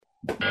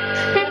Let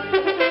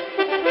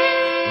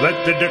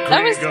the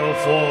decree go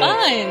forth.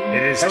 Fun.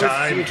 It is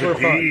time to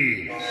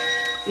pee.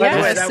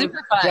 Yeah, that was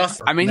super fun.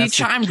 I mean, he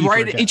chimed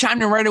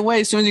in right away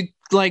as soon as he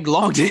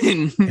logged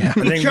in. Yeah.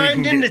 He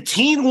chimed into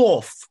Teen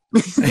Wolf.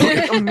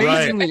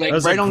 Amazingly, That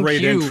was right a on great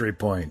cue. entry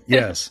point.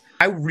 Yes.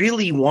 I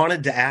really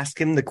wanted to ask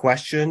him the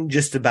question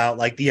just about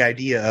the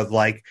idea of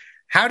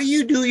how do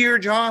you do your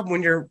job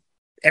when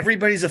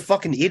everybody's a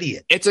fucking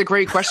idiot? It's a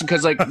great question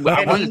because I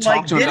wanted to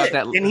talk to him about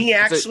that. And he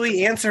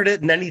actually answered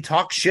it, and then he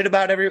talked shit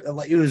about it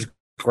was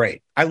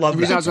great. I love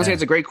that. I was going to say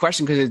it's a great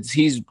question because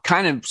he's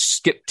kind of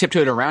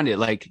tiptoed around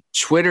it.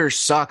 Twitter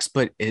sucks,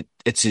 but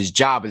it's his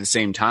job at the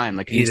same time.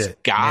 He's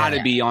got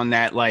to be on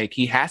that.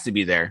 He has to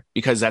be there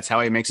because that's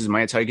how he makes his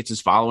money. That's how he gets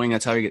his following.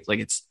 That's how he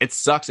gets. It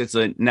sucks. It's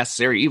a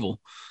necessary evil.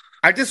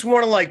 I just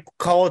want to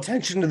call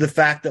attention to the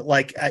fact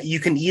that you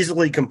can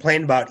easily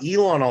complain about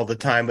Elon all the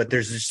time, but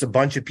there's just a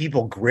bunch of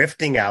people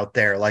grifting out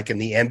there, in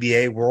the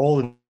NBA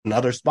world and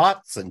other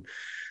spots, and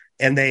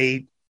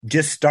they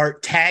just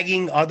start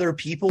tagging other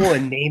people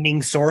and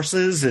naming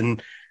sources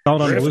and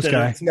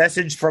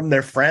message from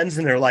their friends,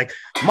 and they're like,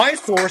 "My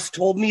source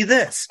told me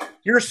this.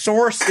 Your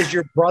source is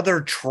your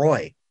brother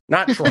Troy."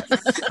 Not Troy.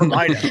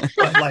 I know,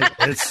 but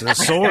it's a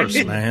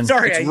source, man.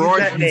 Sorry, I used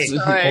that name.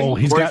 Oh,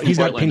 he's got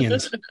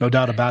opinions, no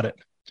doubt about it.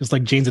 Just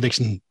like Jane's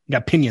Addiction, he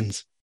got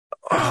opinions.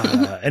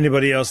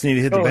 Anybody else need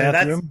to hit the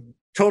bathroom? That's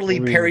totally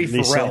Perry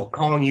Farrell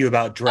calling you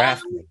about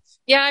draft.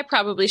 Yeah, I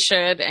probably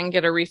should and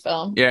get a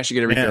refill. Yeah, I should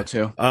get a refill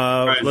too.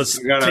 Let's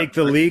take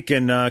the leak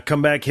and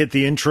come back, hit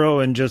the intro,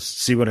 and just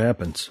see what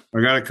happens.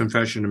 I got a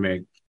confession to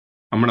make.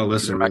 I'm going to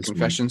listen. My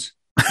confessions.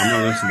 I'm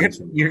going to listen to this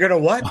one. You're going to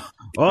what? I'm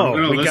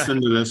going to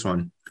listen to this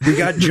one. We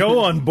got Joe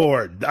on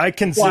board. I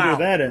consider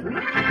that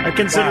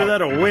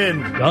a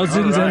win.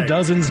 Dozens and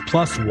dozens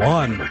plus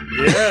one.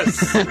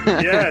 Yes.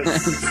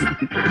 Yes.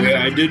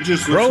 Yeah, I did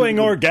just growing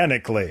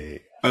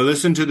organically. I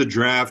listened to the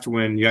draft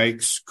when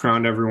Yikes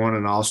crowned everyone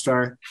an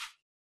all-star.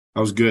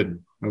 That was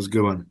good. That was a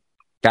good one.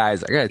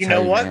 Guys, I got to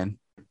tell you, what? man.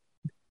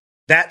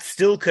 That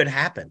still could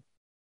happen.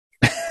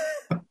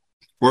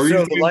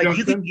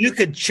 You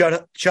could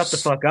shut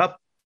the fuck up.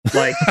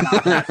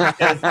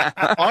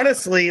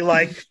 Honestly,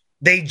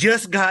 they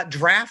just got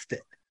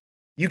drafted.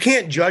 You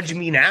can't judge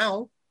me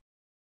now.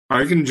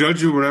 I can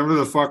judge you whenever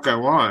the fuck I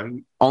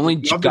want. Only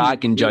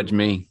God can judge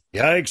me.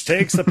 Yikes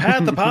takes the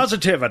path of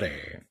positivity.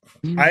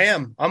 I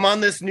am. I'm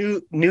on this new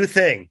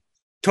thing.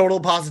 Total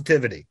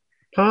positivity.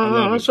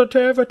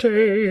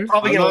 Positivity.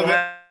 Probably going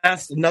to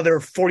last another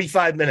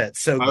 45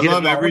 minutes. So I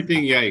love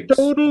everything Yikes.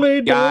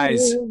 Totally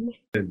guys.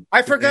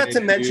 I forgot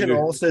to mention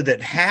also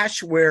that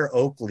Hash wear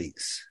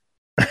Oakleys.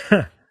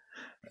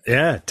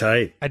 Yeah,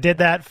 tight. I did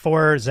that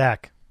for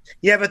Zach.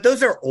 Yeah, but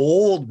those are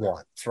old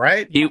ones,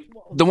 right? The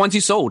ones you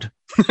sold.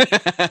 Oh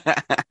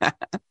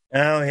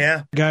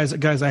yeah, guys,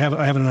 I have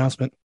an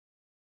announcement.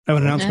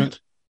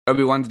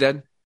 Obi-Wan's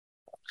dead.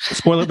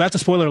 Spoiler. That's a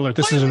spoiler alert.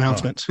 This is an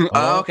announcement.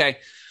 Oh, okay.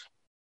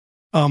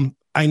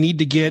 I need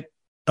to get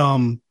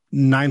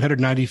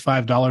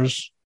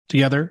 $995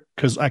 together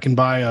because I can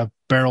buy a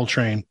barrel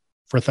train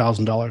for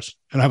 $1,000,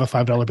 and I have a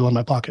 $5 bill in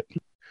my pocket.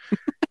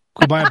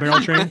 Go buy a barrel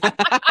train.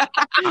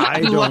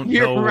 I don't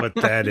know what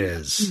that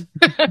is,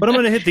 but I'm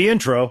going to hit the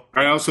intro.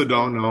 I also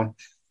don't know.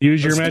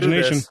 Use your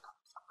imagination.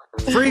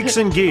 Freaks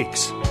and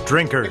geeks,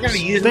 drinkers,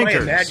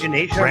 thinkers,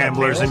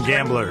 ramblers and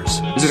gamblers.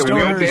 Is it a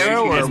real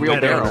barrel or a real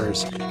barrel?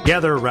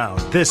 Gather around.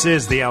 This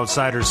is the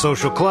Outsiders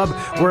Social Club,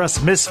 where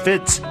us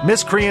misfits,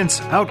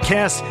 miscreants,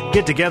 outcasts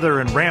get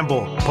together and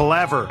ramble,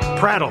 palaver,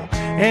 prattle,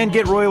 and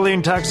get royally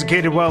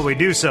intoxicated while we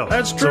do so.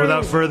 That's true. So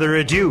without further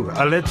ado,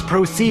 let's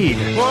proceed.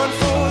 One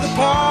for the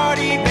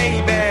party,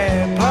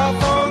 baby.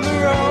 Pop on the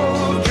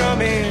road,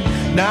 drumming,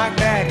 knock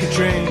back a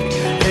drink.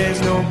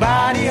 There's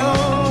nobody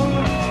home.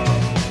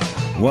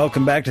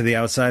 Welcome back to the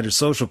Outsiders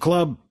Social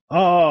Club.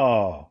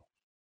 Oh.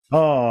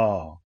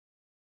 Uh-oh.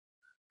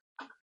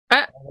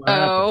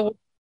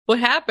 What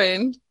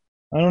happened?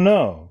 I don't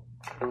know.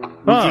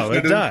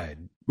 It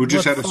died. Who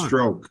just had a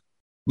stroke?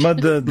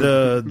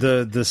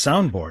 The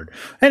soundboard.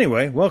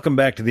 Anyway, welcome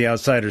back to the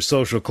Outsiders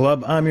Social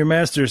Club. I'm your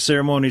master of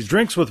ceremonies,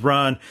 Drinks with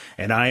Ron,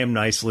 and I am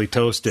nicely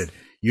toasted.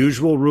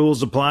 Usual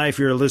rules apply if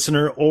you're a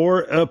listener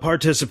or a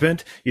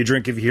participant. You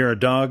drink if you hear a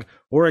dog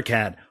or a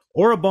cat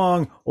or a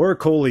bong or a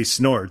Coley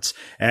snorts.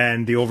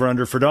 And the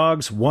over-under for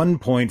dogs,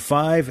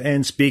 1.5.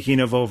 And speaking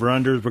of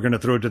over-unders, we're going to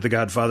throw it to the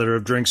godfather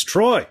of drinks,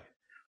 Troy.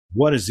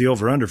 What is the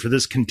over-under for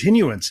this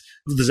continuance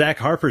of the Zach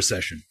Harper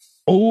session?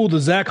 Oh, the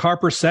Zach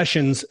Harper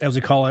sessions, as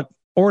we call it,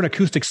 or an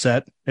acoustic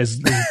set, as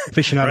the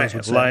aficionados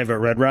would say. Live at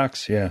Red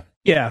Rocks, yeah.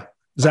 Yeah,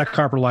 Zach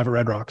Harper live at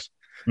Red Rocks.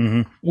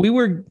 Mm-hmm. We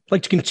would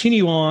like to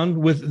continue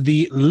on with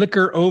the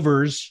liquor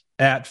overs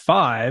at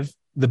 5,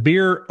 the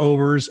beer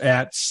overs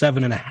at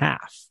 7.5.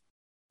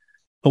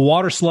 The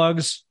water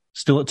slugs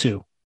still at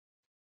 2.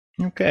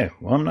 Okay,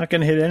 well, I'm not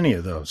going to hit any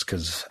of those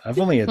because I've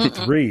only hit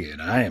 3,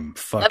 and I am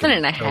fucking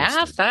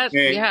 7.5?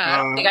 I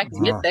don't think I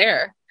can get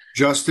there.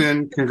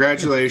 Justin,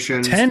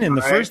 congratulations. 10 in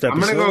the first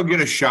episode. I'm going to go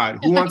get a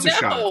shot. Who wants a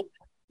shot?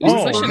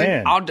 Oh,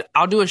 man.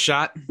 I'll do a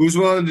shot. Who's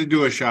willing to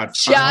do a shot?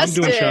 I'm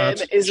doing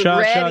shots. is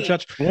ready.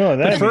 Shot. Oh,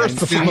 that First,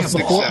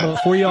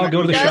 before y'all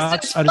go to the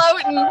shots,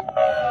 floating.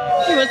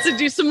 He wants to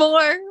do some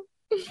more.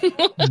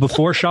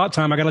 before shot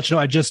time, I got to let you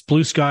know I just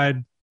blue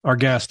skied our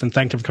guest and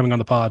thanked him for coming on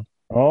the pod.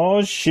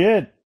 Oh,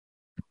 shit.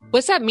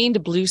 What's that mean to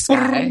blue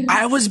sky?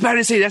 I was about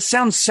to say that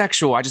sounds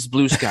sexual. I just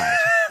blue skied.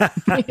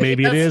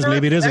 Maybe it is.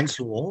 Maybe it isn't.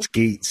 Sexual.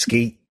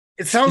 Skeet.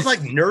 It sounds like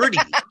nerdy.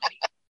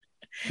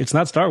 It's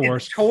not Star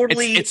Wars. It's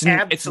totally,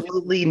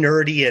 absolutely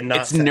nerdy and not.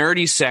 It's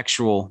nerdy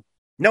sexual.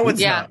 No,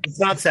 it's not. It's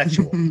not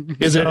sexual.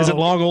 Is it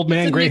long old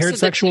man, gray haired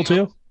sexual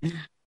too?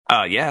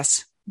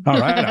 Yes. All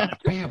right.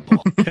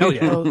 Hell yeah.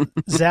 So,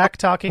 Zach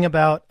talking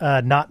about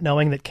not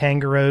knowing that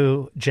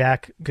Kangaroo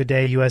Jack Good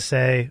Day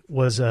USA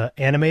was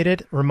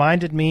animated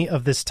reminded me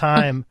of this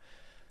time.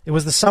 It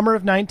was the summer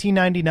of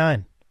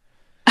 1999.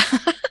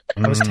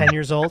 I was 10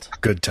 years old.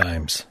 Good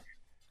times.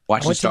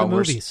 Watching Star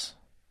Wars. Movies.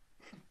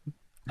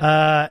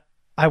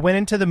 I went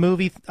into the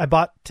movie. I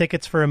bought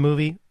tickets for a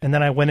movie, and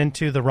then I went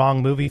into the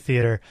wrong movie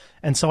theater.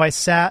 And so I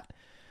sat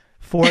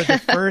for the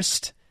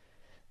first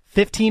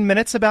 15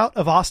 minutes of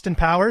Austin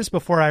Powers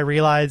before I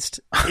realized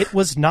it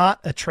was not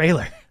a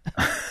trailer.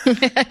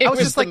 I was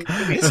just like,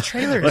 this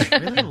trailer is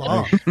really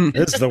long.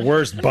 This is the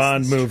worst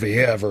Bond movie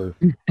ever.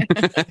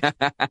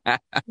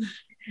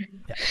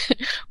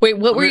 Wait,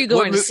 what were you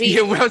going to see?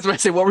 Yeah, I was about to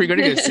say, what were you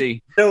going to go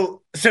see?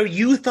 So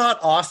you thought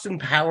Austin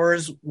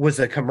Powers was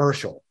a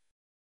commercial?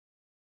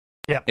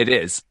 Yeah, it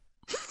is.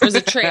 It was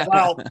a trailer.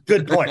 Well,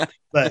 good point.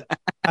 But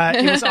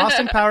it was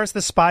Austin Powers,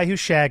 The Spy Who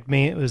Shagged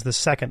Me. It was the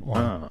second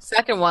one.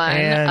 Second one,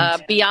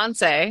 And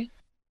Beyonce.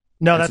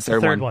 No, that's the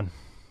third one.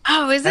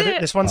 Oh, is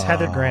it? This one's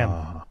Heather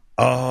Graham.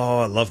 Oh,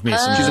 I love me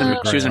some.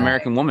 She was an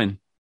American Woman.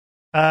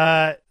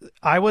 I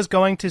was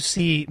going to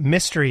see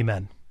Mystery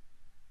Men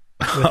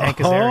with Hank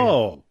Azaria.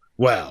 Oh,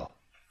 well.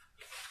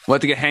 We'll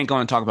have to get Hank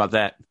on and talk about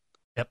that.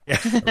 Yep.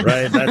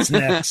 Right, that's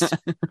next.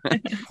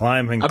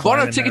 I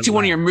bought a ticket to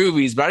one of your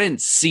movies, but I didn't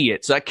see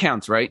it, so that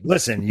counts, right?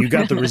 Listen, you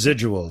got the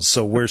residuals,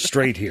 so we're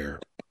straight here.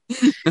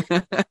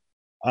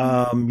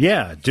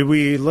 Yeah,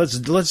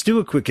 let's do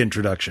a quick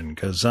introduction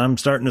because I'm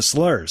starting to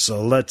slur.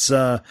 So let's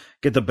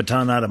get the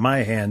baton out of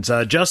my hands.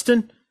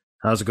 Justin,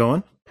 how's it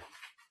going?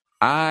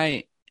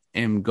 I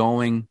am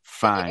going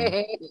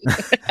fine.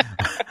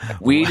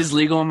 Weed is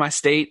legal in my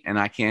state, and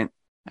I can't.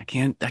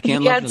 You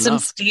love got it some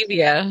enough.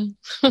 stevia.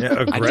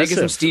 Yeah, I did get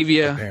some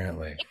stevia,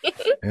 apparently.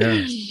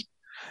 Yeah.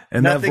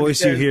 And that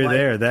voice you hear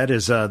there, that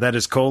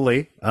is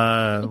Coley.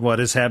 What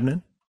is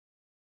happening?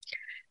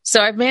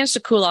 So I've managed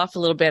to cool off a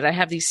little bit. I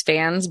have these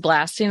fans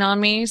blasting on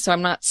me, so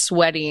I'm not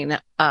sweating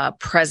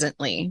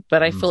presently,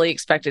 but I fully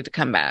expect it to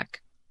come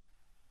back.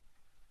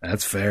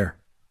 That's fair.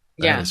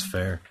 Yeah. That is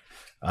fair.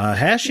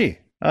 Hashi,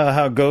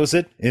 how goes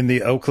it in the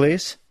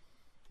Oakleys?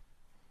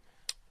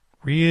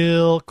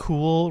 Real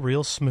cool,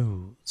 real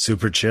smooth.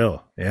 Super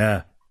chill.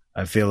 Yeah.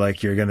 I feel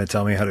like you're going to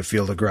tell me how to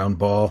field a ground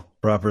ball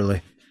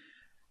properly.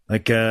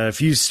 Like, if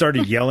you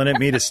started yelling at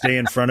me to stay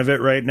in front of it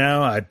right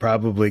now, I'd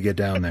probably get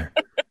down there.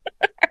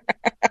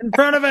 In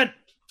front of it!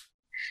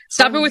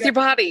 Stop it with your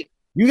body.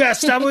 You got to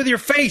stop it with your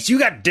face. You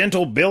got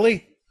dental,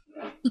 Billy.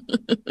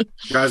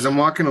 Guys, I'm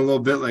walking a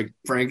little bit like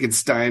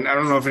Frankenstein. I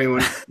don't know if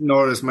anyone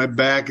noticed. My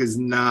back is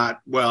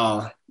not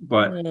well,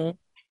 but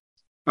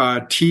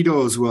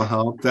Tito's will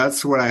help.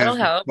 That's what I have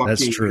to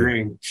fucking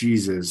drink.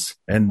 Jesus.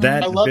 And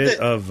that bit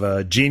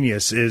of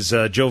genius is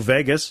Joe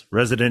Vegas,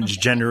 resident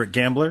degenerate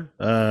gambler.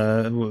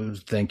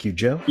 Thank you,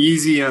 Joe.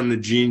 Easy on the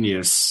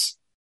genius.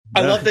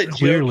 I love that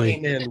Joe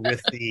came in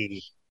with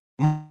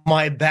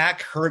my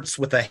back hurts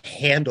with a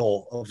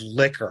handle of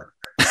liquor.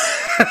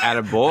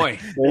 Attaboy.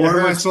 Well, what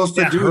am I supposed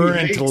to do?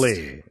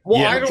 Currently.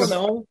 Well, I don't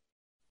know.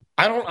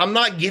 I'm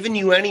not giving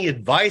you any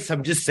advice.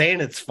 I'm just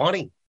saying it's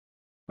funny.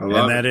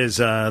 And that is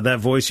that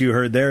voice you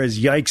heard there is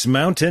Yikes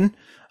Mountain.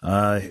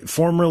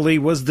 Formerly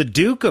was the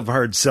Duke of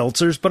Hard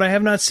Seltzers, but I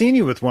have not seen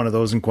you with one of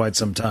those in quite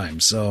some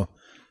time. So,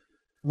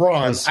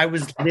 Ron, I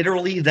was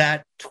literally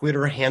that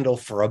Twitter handle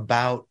for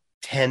about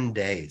 10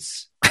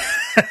 days.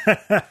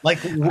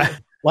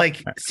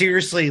 Like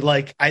seriously,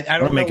 like I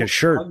don't make know a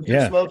shirt.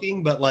 Yeah,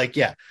 smoking, but like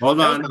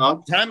Hold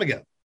on, time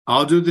ago.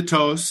 I'll do the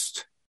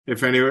toast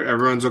if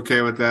everyone's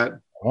okay with that.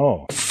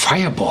 Oh,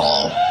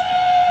 Fireball.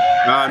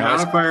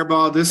 Not a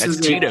Fireball. This is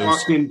Tito's. A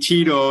fucking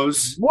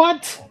Tito's.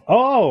 What?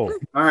 Oh,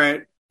 all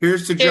right.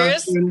 Here's to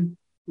Justin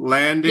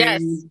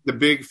landing the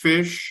big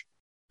fish.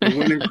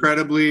 Went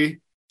incredibly.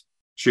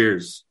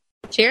 Cheers.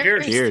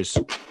 Cheers.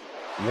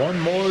 One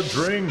more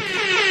drink.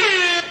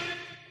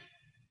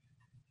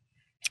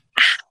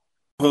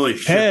 Holy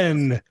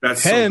shit.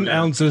 10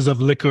 ounces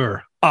of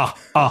liquor.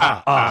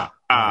 God.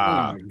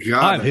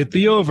 I've hit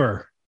the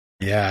over.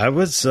 Yeah, I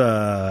was Troy,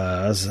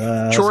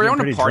 I want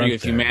to party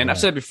with you, man. I've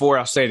said it before.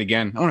 I'll say it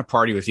again. I want to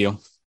party with you.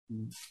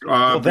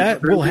 Well,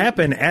 that will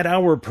happen at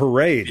our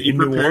parade in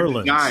New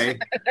Orleans.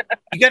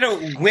 You got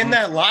to win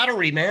that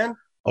lottery, man.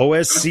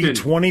 OSC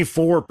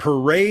 24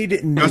 parade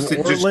in New Justin,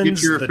 Orleans. Just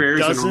get your the affairs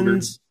dozens. in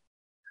order.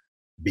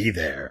 Be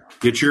there.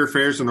 Get your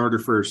affairs in order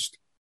first.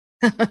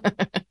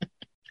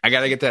 I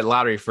got to get that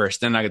lottery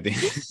first, then I get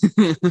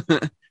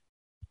the.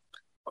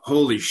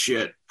 Holy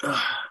shit!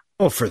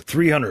 Oh, for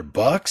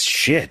 $300?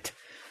 Shit,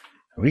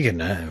 we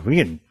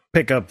can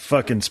pick up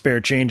fucking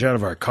spare change out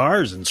of our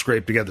cars and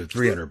scrape together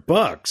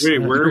 $300. Wait,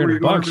 where are we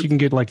going? $300, you can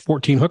get like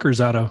 14 hookers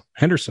out of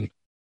Henderson.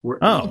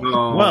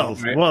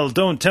 Well,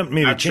 don't tempt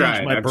me to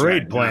change my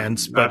parade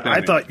plans. But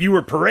I thought you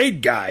were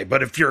parade guy.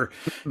 But if you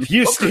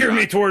steer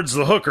me towards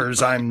the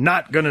hookers, I'm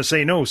not going to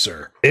say no,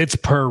 sir. It's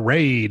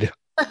parade.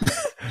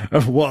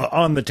 Well,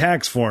 on the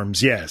tax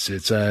forms, yes,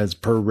 it says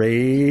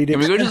parade. Can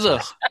we go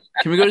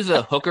to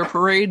the hooker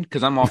parade?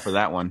 Because I'm all for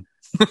that one.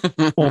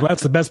 Well,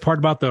 that's the best part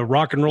about the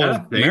rock and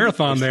roll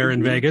marathon there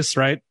in Vegas,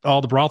 right? All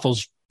the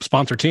brothels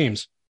sponsor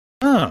teams.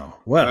 Oh,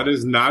 well, that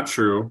is not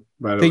true.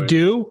 By the way, they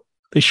do.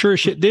 They sure as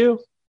shit do.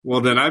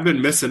 Well, then I've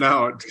been missing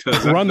out.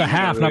 Run the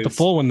half, not the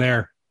full one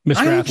there, Mr.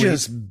 I'm Athlete.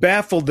 just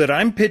baffled that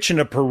I'm pitching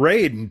a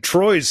parade and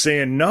Troy's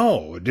saying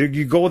no. Did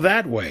you go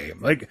that way?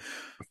 Like,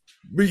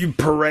 you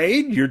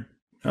parade? You're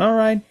all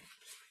right.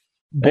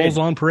 Bulls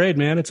on parade,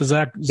 man. It's a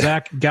Zach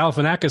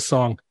Galifianakis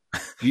song.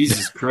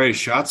 Jesus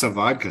Christ, shots of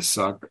vodka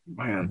suck,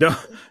 man.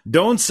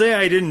 Don't say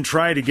I didn't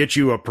try to get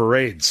you a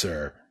parade,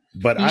 sir.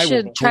 But I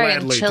will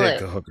gladly take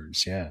the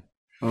hookers. Yeah.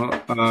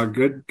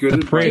 Good.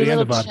 The parade and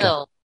the vodka.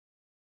 Chill.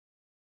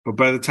 But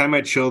by the time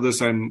I chill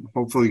this, I'm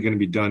hopefully going to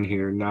be done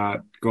here, not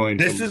going.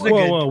 This is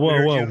whoa.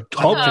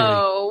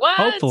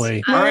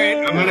 Hopefully. All right,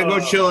 I'm going to go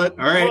chill it.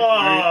 All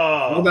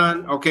right. Hold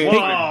on. Okay.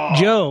 Hey,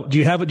 Joe, do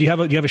you have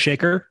a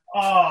shaker?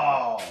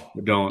 I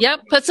don't.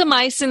 Yep. Put some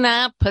ice in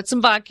that. Put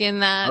some vodka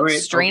in that.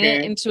 Right, strain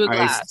it into a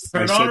glass.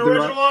 I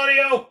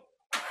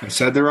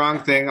said the wrong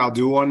thing. I'll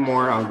do one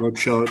more. I'll go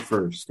chill it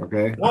first.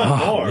 Okay. One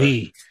more.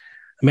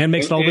 Man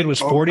makes all good with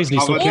 40s and he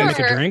still can't make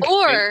a drink.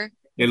 Or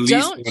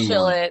don't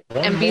chill it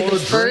and be the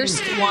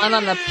first one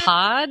on the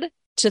pod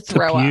to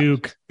throw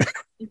up.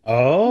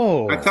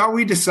 Oh. I thought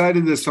we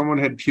decided that someone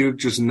had puked,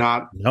 just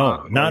not.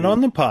 No, not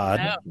on the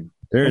pod. No.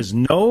 There's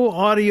no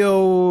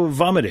audio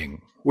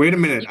vomiting. Wait a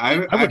minute.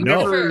 I've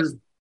never.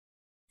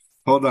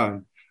 Hold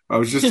on. I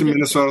was just in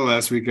Minnesota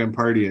last weekend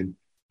partying.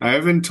 I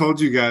haven't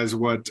told you guys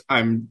what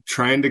I'm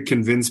trying to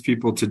convince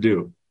people to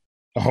do.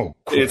 Oh,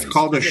 Christ. It's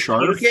called a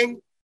sharf.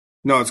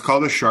 No, it's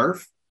called a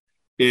sharf.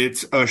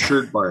 It's a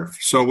shirt barf.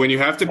 So when you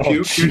have to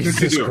puke, here's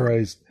what you do.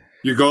 Christ.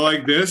 You go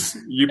like this.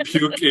 You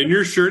puke in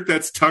your shirt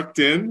that's tucked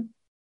in.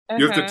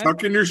 You have to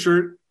tuck in your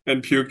shirt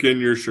and puke in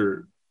your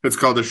shirt. It's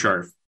called a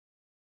sharf.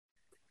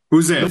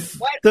 Who's in?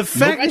 The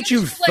fact that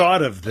you've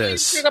thought of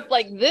this. Shirt up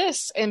like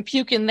this and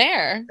puke in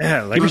there.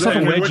 Yeah, like give yourself a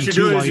wedgie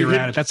too while you're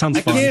at it. That sounds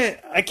fun.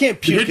 I can't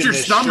puke. You hit your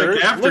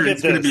stomach after.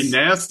 It's going to be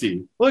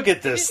nasty. Look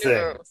at this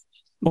thing.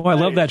 Oh, I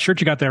love that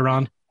shirt you got there,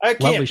 Ron. I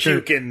can't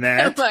puke in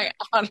that. My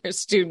honor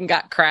student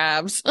got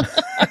crabs.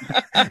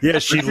 Yeah,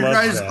 she loves that.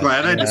 Are you guys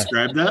glad I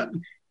described that?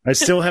 I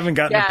still haven't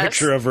gotten a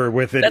picture of her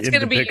with it. That's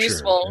going to be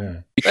useful.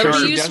 Yeah.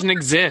 It doesn't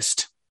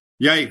exist.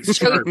 Yikes.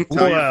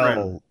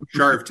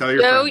 Sharp, tell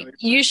your friend.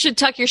 You should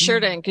tuck your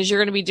shirt in because you're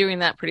going to be doing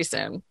that pretty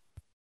soon.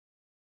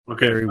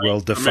 Okay. Very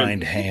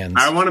well-defined hands.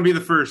 I want to be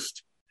the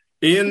first.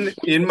 In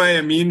my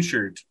Amin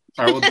shirt.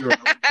 I will do it.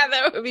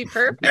 That would be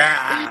perfect.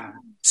 Yeah.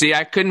 See,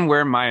 I couldn't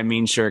wear my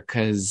Amin shirt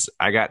because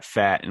I got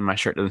fat and my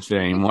shirt doesn't fit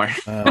anymore.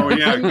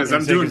 Yeah, because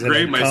I'm doing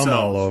great myself.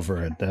 All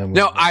over it.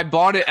 No, I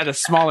bought it at a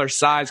smaller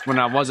size when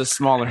I was a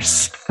smaller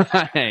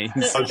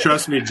size. Oh,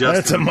 trust me, Justin.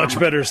 That's a much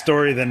better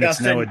story than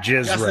Justin, it's now a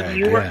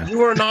jizz rag.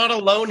 You are not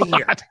alone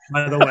here,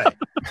 by the way.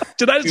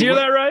 Did I just hear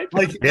that right?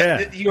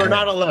 You are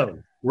not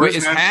alone.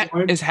 Wait,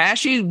 is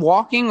Hashi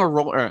walking or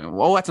rolling?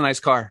 Oh, that's a nice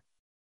car.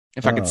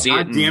 If I could see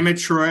it. Damn it,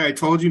 Troy. I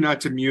told you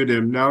not to mute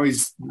him. Now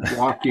he's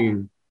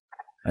walking.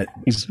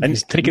 He's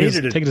taking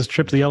his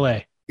trip to the LA.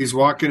 He's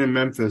walking in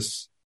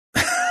Memphis.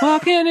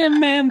 Walking in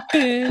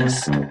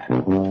Memphis.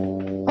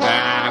 Boy,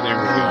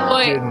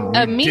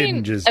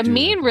 Amin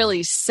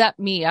really set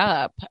me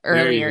up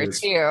earlier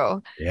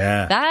too.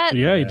 Yeah, that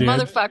he did.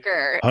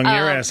 Motherfucker hung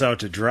your ass out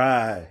to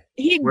dry.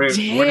 He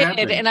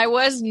did, and I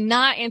was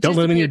not anticipating. Don't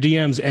let him in your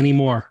DMs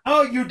anymore.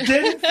 Oh, you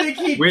didn't think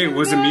he? Wait,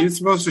 was Amin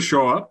supposed to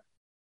show up?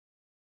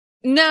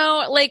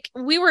 No, like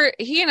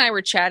he and I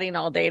were chatting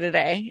all day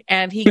today,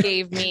 and he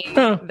gave me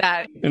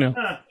that.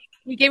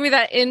 He gave me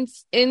that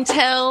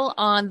intel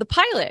on the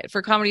pilot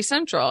for Comedy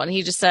Central, and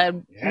he just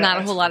said not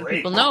a whole lot of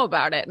people know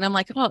about it. And I'm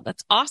like, oh,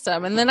 that's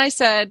awesome. And then I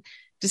said,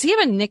 does he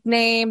have a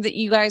nickname that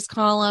you guys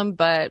call him,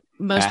 but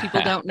most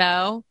people don't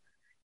know?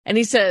 And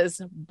he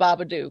says,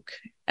 Babadook.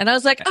 And I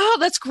was like, oh,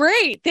 that's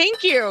great.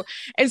 Thank you.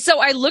 And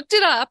so I looked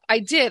it up. I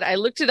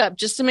looked it up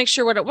just to make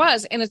sure what it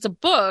was. And it's a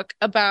book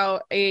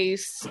about a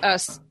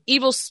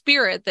evil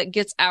spirit that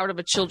gets out of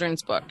a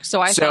children's book.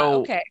 So I thought,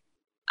 okay,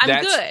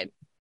 I'm good.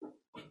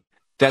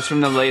 That's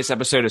from the latest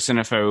episode of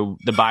CINEPHOBE'S,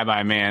 The Bye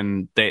Bye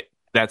Man.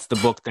 That's the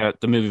book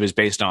that the movie was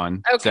based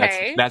on.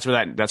 Okay. So that's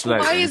where that.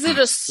 Why is it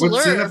a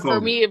slur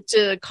for me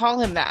to call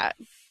him that?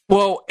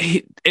 Well,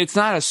 it's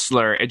not a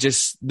slur. It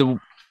just do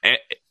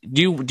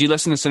you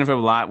listen to CINEPHOBE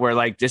a lot? Where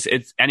like this,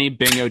 it's any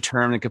bingo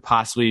term that could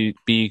possibly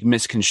be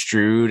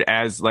misconstrued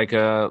as like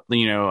a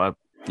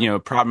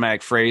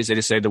problematic phrase. They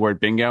just say the word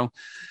bingo.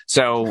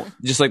 So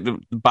just like the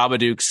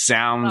Babadook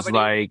sounds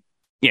like,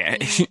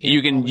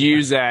 you can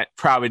use that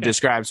probably to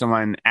describe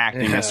someone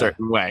acting a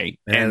certain way.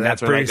 And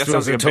that's what that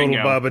sounds like a total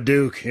bingo.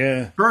 Babadook.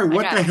 Yeah. Sorry,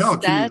 what the hell?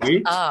 Can you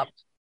wait? Up.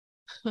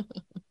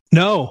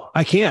 No,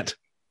 I can't.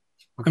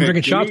 I'm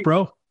drinking shots,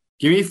 bro.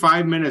 Give me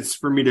 5 minutes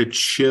for me to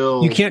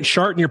chill. You can't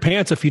shart in your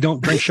pants if you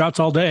don't drink shots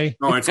all day.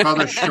 No, it's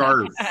called a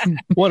sharp.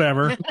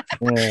 Whatever.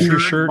 Your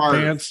shirt,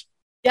 pants.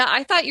 Yeah,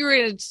 I thought you were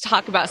going to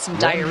talk about some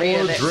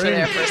diarrhea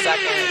there for a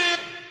second.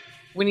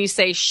 When you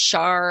say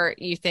shart,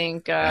 you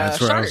think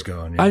that's where shart. I was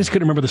going. Yeah. I just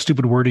couldn't remember the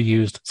stupid word he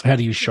used, so I had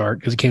to use shart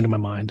because it came to my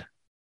mind.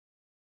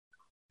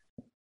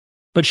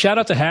 But shout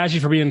out to Hashi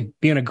for being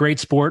a great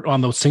sport on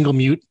the single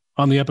mute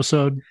on the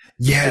episode.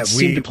 Yeah, it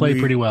seemed to play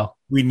pretty well.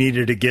 We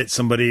needed to get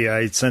somebody.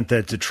 I sent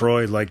that to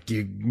Troy. Like,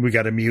 we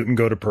got to mute and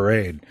go to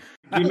parade.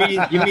 Give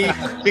me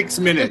 6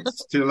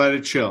 minutes to let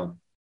it chill.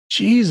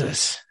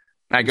 Jesus.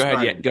 All right, go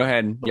ahead. Yeah, go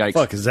ahead. Yikes.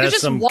 Fuck, is that You're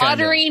just some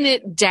watering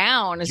it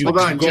down? Hold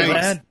on,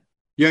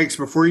 Yikes!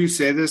 Before you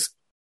say this,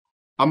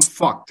 I'm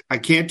fucked. I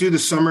can't do the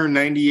summer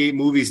 '98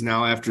 movies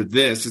now. After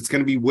this, it's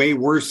going to be way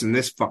worse than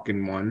this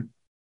fucking one.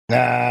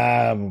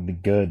 We'll be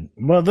good.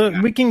 Well,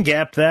 we can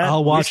gap that.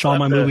 I'll watch all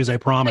my movies, I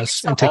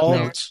promise, and take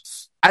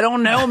notes. I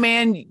don't know,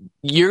 man.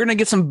 You're going to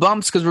get some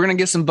bumps because we're going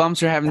to get some bumps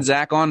for having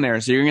Zach on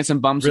there. So you're going to get some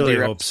bumps with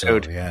your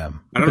episode. So, yeah.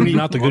 I don't need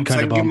not the good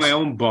kind of bumps. I give my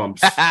own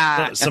bumps.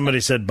 Somebody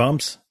said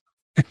bumps?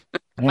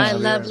 My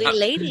lovely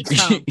lady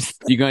comes.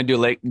 You going to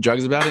do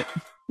drugs about it?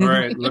 All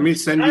right, let me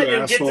send you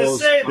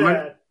assholes.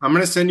 I'm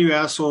going to send you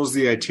assholes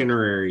the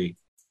itinerary.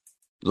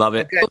 Love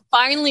it. Okay. But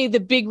finally,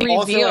 the big reveal.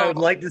 Also, I would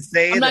like to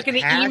say I'm not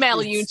going to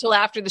email you until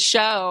after the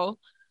show.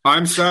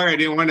 I'm sorry. I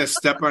didn't want to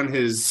step on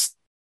his...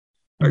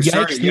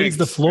 Yikes needs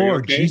the floor.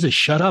 Okay? Jesus,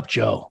 shut up,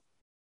 Joe.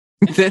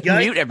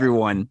 Mute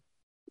everyone.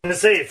 I was going to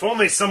say, if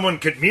only someone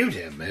could mute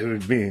him, it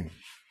would be...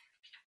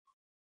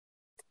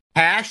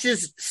 Hash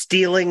is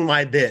stealing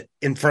my bit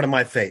in front of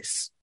my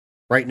face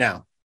right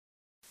now.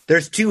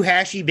 There's 2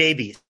 Hashy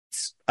babies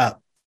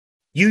up.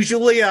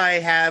 Usually I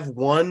have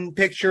one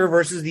picture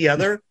versus the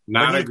other.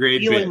 Not a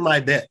great bit. My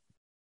bit.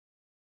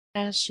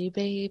 Hashy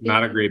baby.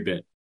 Not a great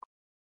bit.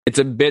 It's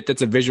a bit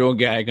that's a visual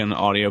gag on the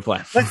audio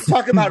platform. Let's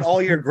talk about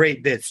all your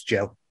great bits,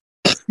 Joe.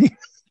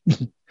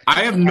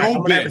 I have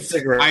no bits.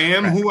 I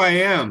am who I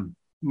am.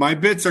 My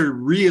bits are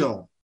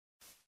real.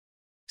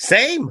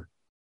 Same.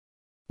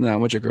 No,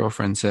 what your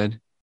girlfriend said.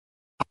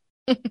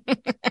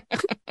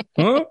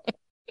 Huh?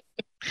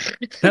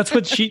 That's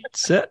what she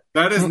said.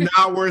 That is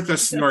not worth a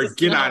snort.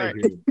 Get out of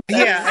here.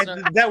 Yeah,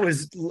 that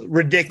was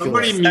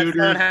ridiculous. Somebody That's mute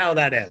her. not how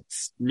that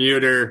ends.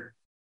 Mute her.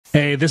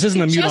 Hey, this isn't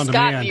a mute on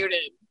demand. Got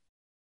muted.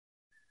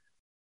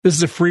 This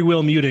is a free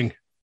will muting.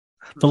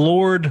 The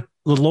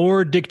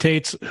Lord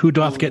dictates who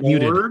doth get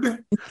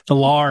muted. The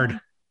Lord.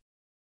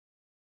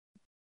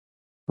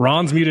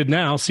 Ron's muted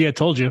now. See, I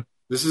told you.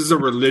 This is a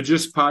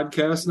religious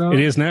podcast now? It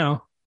is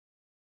now.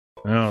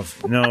 No,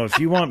 if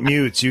you want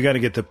mutes, you got to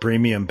get the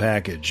premium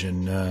package,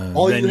 and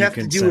all then you have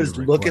to do is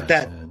look at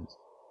that.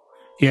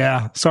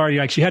 Yeah, sorry,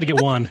 you actually had to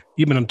get one.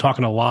 You've been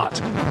talking a lot.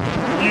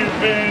 You've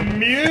been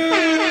muted.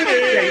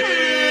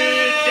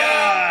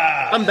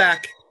 I'm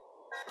back.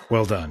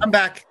 Well done. I'm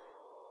back.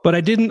 But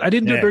I didn't do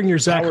it during your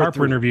Zach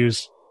Harper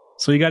interviews,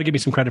 so you got to give me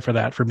some credit for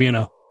that, for being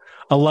a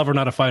lover,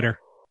 not a fighter.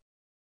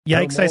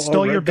 Yikes! I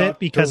stole your bit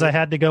because I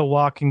had to go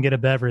walk and get a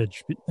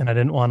beverage, and I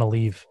didn't want to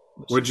leave.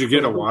 Would you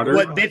get a water?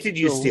 What bit did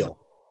you steal?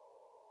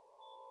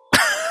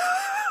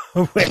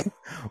 Wait.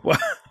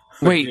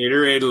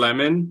 Gatorade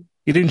lemon?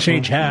 You didn't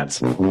change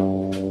hats. I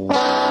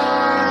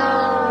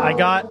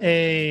got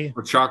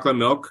or chocolate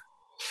milk?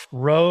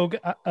 Rogue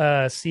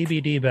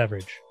CBD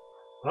beverage.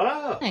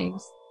 Oh.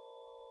 Thanks.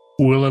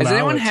 Has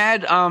anyone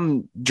had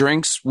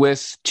drinks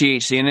with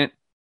THC in it?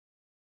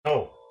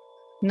 Oh.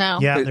 No.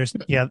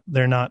 Yeah,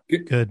 they're not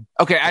good.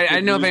 Okay, I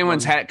know if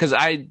anyone's had, because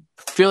I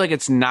feel like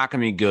it's not going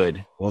to be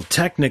good. Well,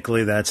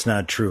 technically, that's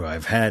not true.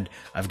 I've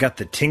got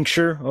the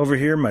tincture over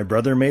here. My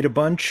brother made a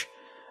bunch,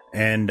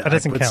 and that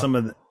doesn't count. Some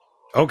of the.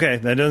 Okay,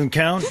 that doesn't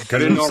count.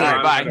 No,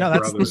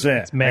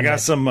 that's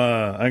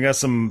I got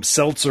some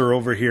seltzer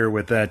over here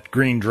with that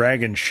green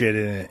dragon shit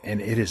in it,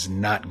 and it is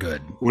not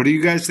good. What do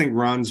you guys think?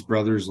 Ron's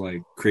brother's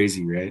like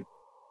crazy, right?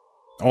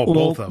 Oh, well,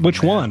 both of them.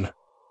 Which one?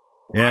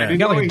 Yeah, I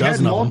got like a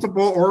dozen of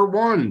multiple or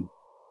one.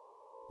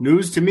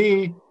 News to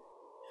me.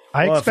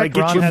 I expect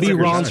Ron to be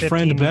Ron's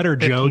friend better,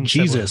 Joe.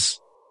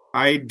 Jesus.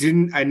 I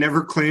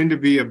never claimed to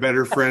be a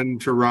better friend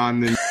to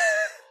Ron than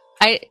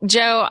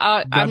Joe,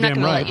 I'm not going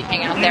to let you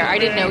hang out there. I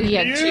didn't know he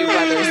had 2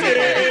 brothers either.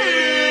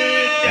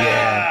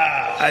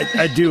 Yeah.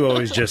 I do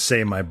always just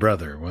say my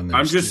brother when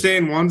I'm just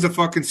saying one's a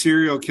fucking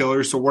serial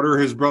killer, so what are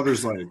his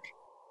brothers like?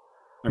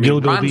 I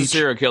mean, Ron's a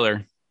serial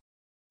killer.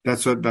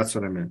 That's what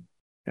I meant.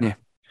 Yeah.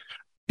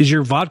 Is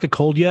your vodka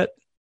cold yet?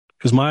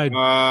 Because my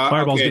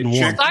fireball's getting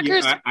warm.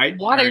 Vodka's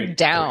watered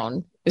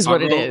down is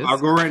what it is. I'll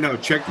go right now.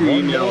 Check your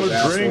emails,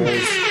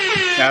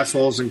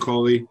 assholes and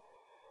Coley.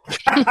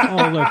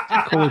 Oh, look,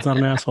 Coley's not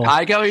an asshole.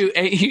 I go.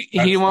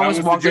 He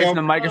almost walked away from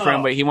the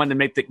microphone, but he wanted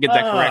to get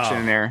that correction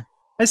in there.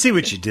 I see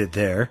what you did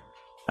there.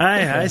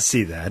 I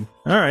see that.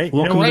 All right.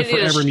 Welcome Ready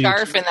to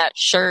scarf in that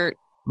shirt.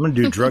 I'm going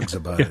to do drugs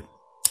about it.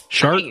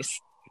 Nice.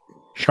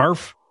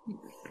 Sharf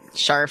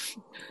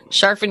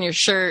in your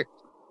shirt.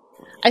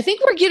 I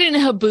think we're getting a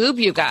haboob,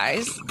 you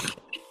guys.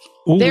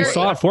 Ooh, we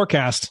saw it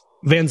forecast.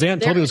 Van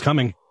Zandt told me it was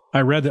coming.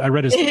 I read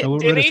his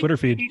Twitter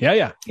feed.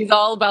 Yeah. He's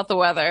all about the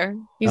weather.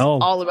 He's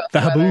all about the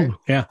haboob. weather.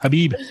 Yeah,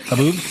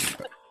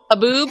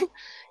 Haboob.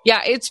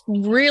 Yeah, it's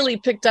really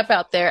picked up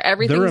out there.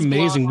 They're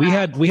amazing. We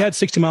had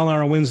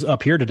 60-mile-an-hour winds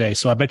up here today,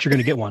 so I bet you're going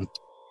to get one.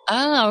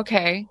 Oh,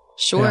 okay.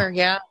 Sure,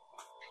 yeah.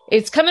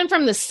 It's coming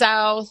from the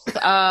south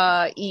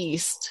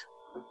east.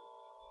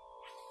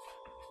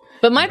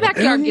 But my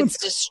backyard gets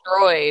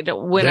destroyed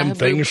when them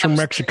things from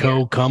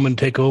Mexico come and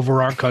take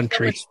over our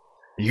country.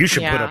 You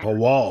should put up a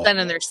wall.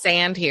 Sending their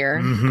sand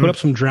here. Mm-hmm. Put up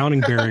some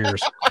drowning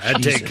barriers.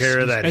 I'd take care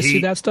of that heat. I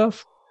see that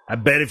stuff. I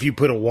bet if you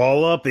put a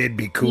wall up, it'd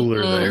be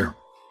cooler there.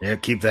 Yeah,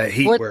 keep that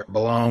heat where it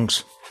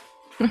belongs.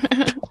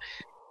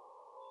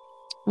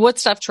 What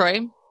stuff,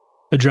 Troy?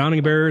 The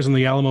drowning barriers in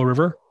the Alamo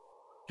River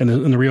and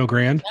in the Rio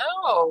Grande.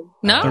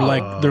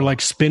 No. They're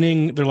like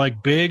spinning. They're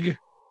like big,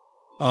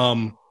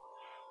 floating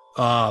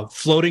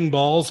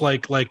balls,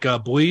 like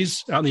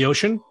buoys out in the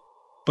ocean.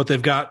 But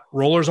they've got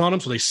rollers on them,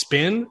 so they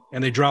spin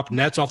and they drop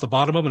nets off the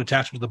bottom of them and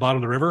attach them to the bottom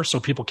of the river,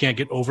 so people can't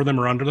get over them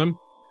or under them.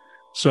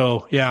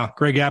 So yeah,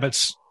 Greg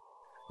Abbott's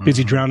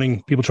busy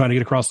drowning people trying to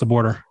get across the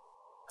border.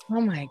 Oh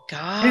my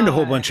God. And a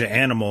whole bunch of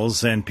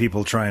animals and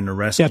people trying to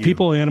rescue. Yeah,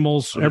 people,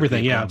 animals,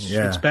 everything. People.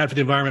 It's bad for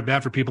the environment,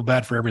 bad for people,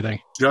 bad for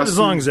everything. As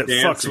long as it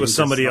fucks with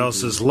somebody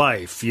else's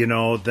life,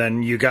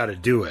 then you got to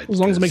do it. As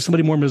long as it makes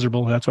somebody more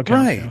miserable, that's what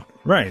counts.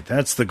 Right.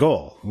 That's the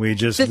goal. We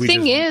got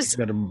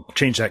to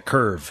change that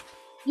curve.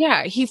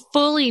 Yeah, he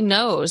fully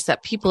knows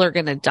that people are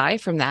going to die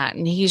from that.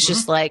 And he's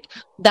just like,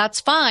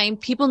 that's fine.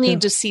 People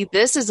need to see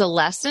this as a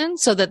lesson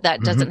so that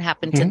doesn't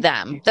happen to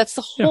them. That's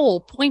the whole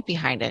point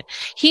behind it.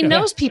 He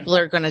knows people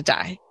are going to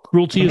die.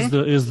 Cruelty is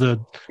the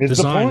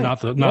design,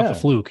 not the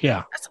fluke.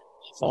 Yeah. That's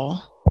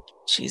awful.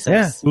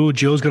 Jesus. Yeah. Ooh,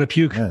 Joe's going to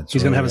puke.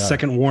 He's going to have a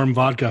second warm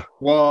vodka.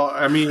 Well,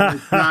 I mean,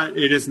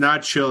 it is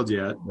not chilled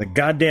yet. The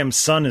goddamn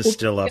sun is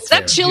still up there. Is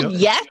that chilled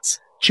yet?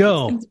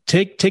 Joe,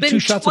 take 2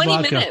 shots of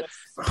vodka. Minutes.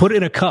 Put it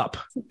in a cup,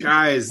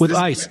 guys, with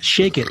ice.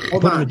 Shake it.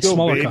 Hold on, in a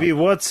smaller baby. Cup.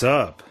 What's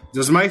up?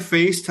 Does my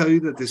face tell you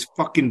that this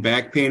fucking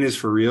back pain is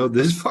for real?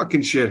 This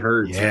fucking shit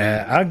hurts.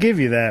 Yeah, I'll give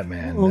you that,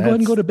 man. Well, go ahead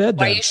and go to bed.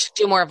 Why you should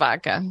do more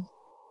vodka?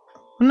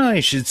 No,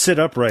 you should sit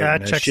upright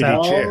in a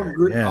shitty chair.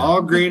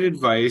 All great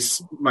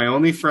advice. My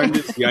only friend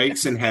is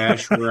Yikes and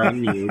Hash. We're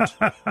on mute.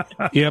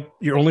 Yep,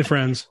 your only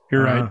friends.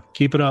 You're right.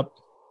 Keep it up.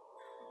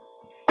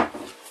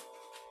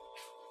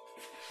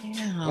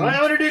 Yeah. Well,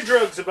 I'm going to do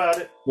drugs about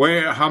it.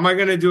 Wait, how am I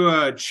going to do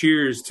a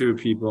cheers to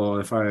people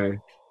if I...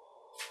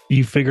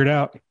 You figured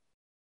out.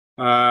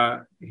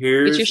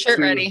 Here's Get your shirt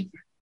ready.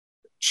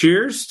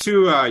 Cheers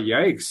to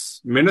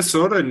Yikes.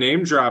 Minnesota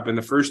name drop in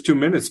the first 2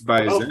 minutes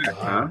by Zach,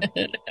 huh?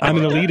 I'm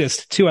an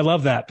elitist, too. I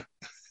love that.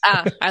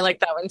 I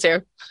like that one,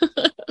 too.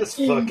 This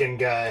fucking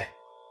guy.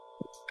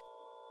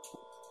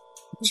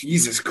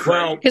 Jesus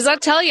Christ. Because I'll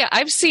tell you,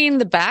 I've seen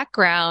the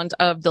background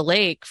of the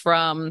lake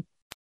from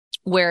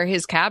where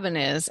his cabin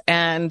is,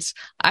 and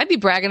I'd be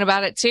bragging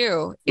about it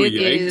too. It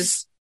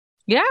is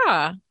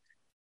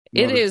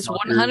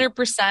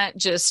 100%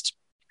 just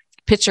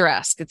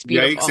picturesque. It's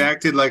beautiful. Yikes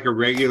acted like a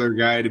regular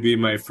guy to be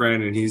my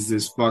friend, and he's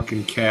this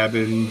fucking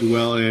cabin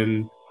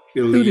dwelling.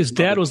 Dude, his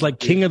dad was like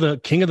king of the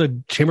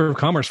Chamber of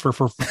Commerce for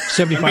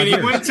 75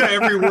 years. He went to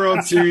every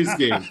World Series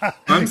game.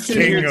 I'm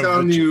sitting here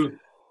telling you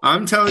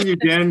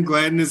Dan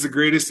Gladden is the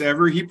greatest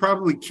ever. He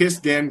probably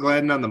kissed Dan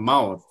Gladden on the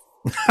mouth.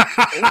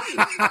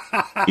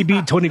 He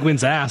beat Tony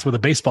Gwynn's ass with a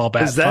baseball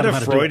bat. Is that a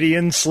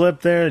Freudian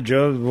slip there,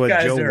 Joe? What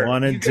Joe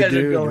wanted to do?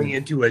 You guys are going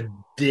into a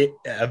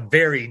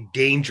very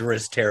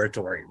dangerous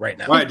territory right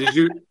now. Why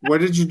what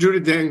did you do to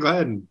Dan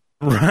Gladden?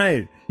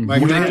 Right,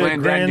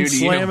 grand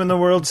slam in the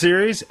World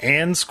Series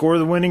and score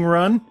the winning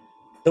run.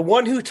 The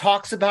one who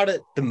talks about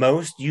it the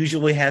most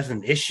usually has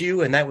an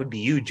issue, and that would be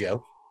you,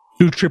 Joe.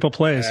 2 triple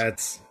plays.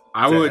 That's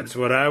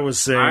what I was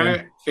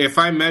saying. If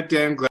I met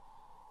Dan Gladden.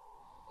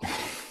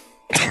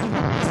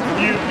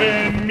 You've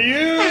been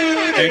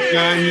muted. Thank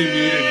God he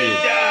muted me.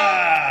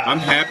 I'm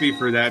happy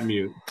for that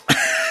mute.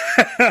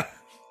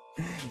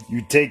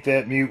 You take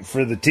that mute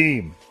for the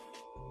team.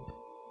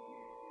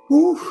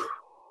 Whew.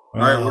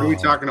 All right, what are we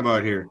talking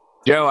about here?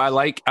 Joe, I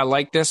like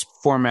this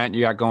format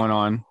you got going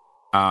on.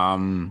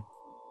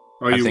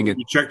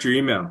 You checked your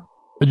email.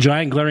 The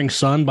giant glaring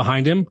sun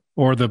behind him,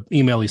 or the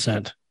email he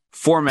sent?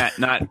 Format,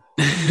 not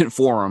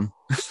forum.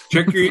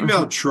 Check your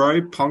email,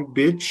 Troy, punk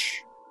bitch.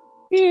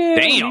 Yeah,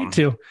 damn. I need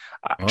to.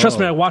 Trust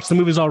me, I watched the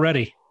movies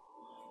already.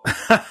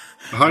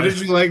 How did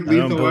you like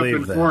Lethal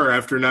Weapon 4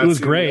 after not? It was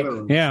great.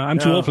 Yeah, I'm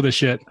too old for this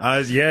shit.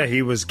 Yeah,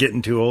 he was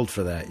getting too old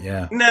for that.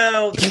 Yeah.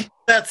 No,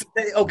 that's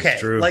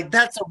okay. Like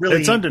that's a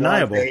really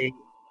undeniable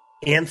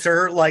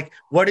answer. Like,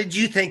 what did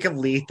you think of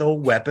Lethal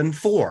Weapon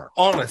 4?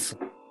 Honestly,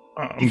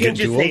 I'm getting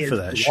too old for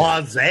that shit.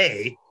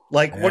 Blasé.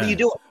 Like, what are you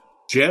doing?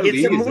 Jet Li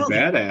is a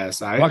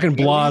badass. I fucking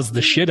blahs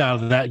the shit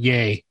out of that.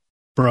 Yay,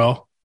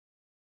 bro.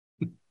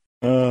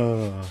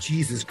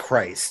 Jesus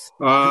Christ.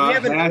 Do we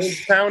have an old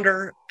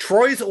sounder?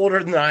 Troy's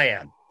older than I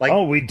am. Like,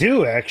 oh, we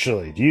do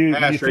actually. Do you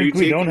think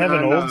we don't have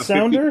an old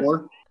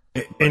sounder?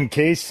 In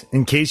case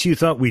you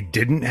thought we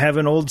didn't have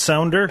an old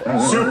sounder,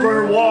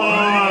 super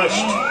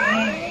washed.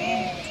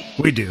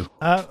 We do.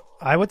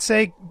 I would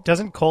say,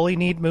 doesn't Coley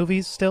need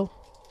movies still?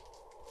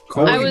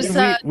 Coley,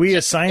 we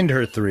assigned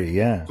her 3.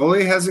 Yeah.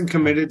 Coley hasn't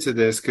committed to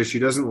this because she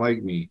doesn't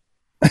like me.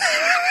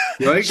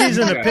 She's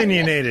an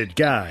opinionated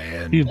guy,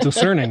 and he's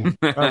discerning.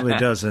 Probably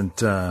doesn't.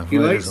 He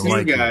likes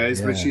you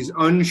guys, but she's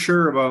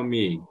unsure about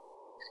me.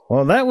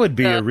 Well, that would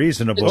be a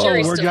reasonable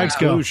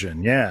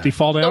exclusion. Yeah. Did he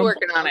fall down? Still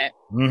working on it.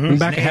 Mm-hmm.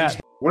 Back a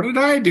hat. What did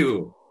I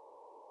do?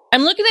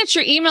 I'm looking at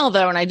your email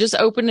though, and I just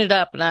opened it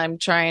up, and I'm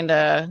trying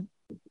to.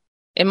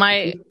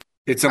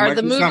 Are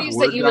the movies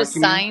that you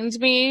assigned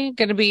me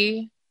going to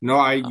be?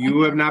 No,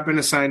 you have not been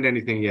assigned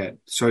anything yet.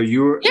 So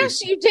you.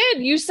 Yes, you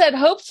did. You said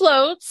Hope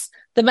Floats,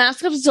 The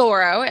Mask of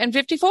Zorro, and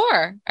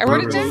 54. I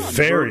wrote it down.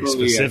 Very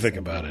specific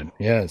about it.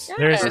 Yes.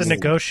 There's The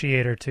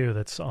Negotiator too.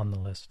 That's on the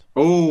list.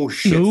 Oh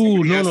shit!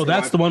 No.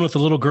 That's the one with the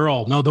little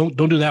girl. No, don't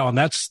do that one.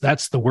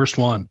 That's the worst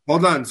one.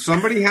 Hold on.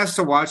 Somebody has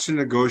to watch The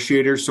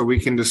Negotiator so we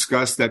can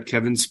discuss that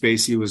Kevin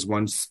Spacey was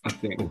once a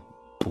thing.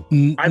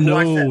 No. All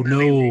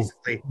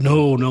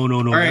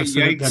right,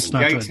 that's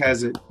not Yikes good.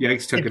 has it.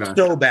 Yikes took it on.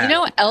 So bad. You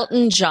know,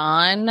 Elton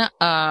John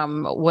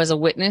was a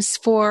witness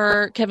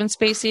for Kevin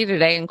Spacey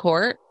today in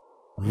court.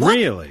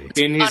 Really?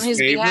 In his on his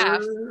favor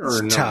behalf.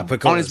 or no?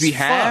 Topical On his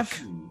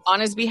behalf? On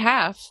his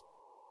behalf.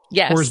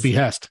 Yes. Or his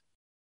behest.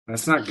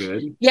 That's not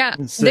good. Yeah.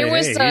 There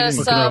was he didn't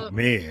some. corrupt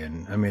me,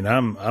 and I mean,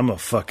 I'm a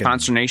fucking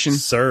consternation,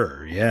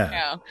 sir. Yeah.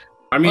 Yeah.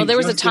 I mean, well, there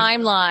was a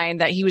timeline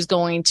that he was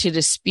going to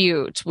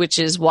dispute, which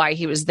is why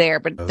he was there.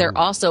 But they're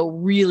also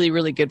really,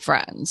 really good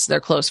friends. They're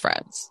close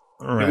friends.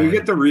 Right. Can we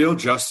get the real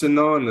Justin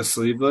though in the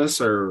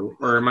sleeveless, or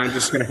am I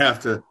just going to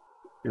have to,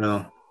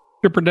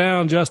 strip her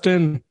down,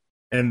 Justin?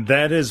 And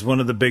that is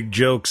one of the big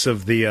jokes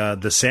of the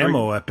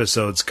Samo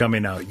episodes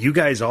coming out. You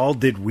guys all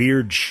did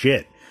weird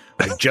shit.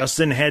 Like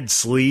Justin had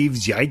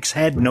sleeves, Yikes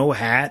had no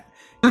hat.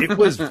 It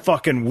was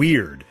fucking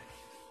weird.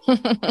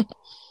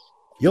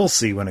 You'll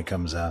see when it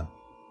comes out.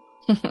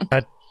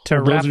 To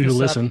For wrap those of you who this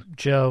listen. up,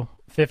 Joe,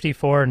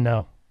 54,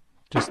 no.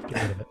 Just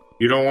get rid of it.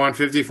 You don't want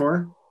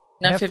 54?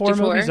 I have 4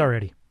 movies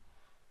already.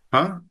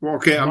 Huh? Well,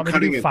 okay, I'm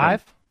cutting it.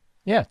 5?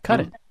 Yeah,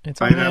 cut it.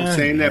 It's I'm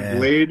saying that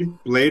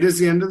Blade is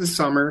the end of the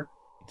summer.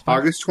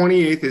 August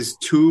 28th is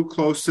too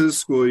close to the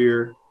school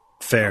year.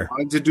 Fair. I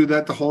wanted to do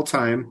that the whole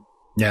time.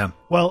 Yeah.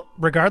 Well,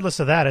 regardless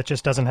of that, it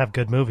just doesn't have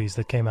good movies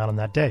that came out on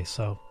that day.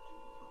 So,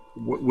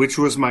 which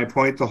was my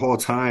point the whole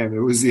time. It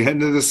was the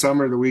end of the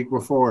summer the week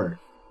before.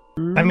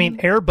 I mean,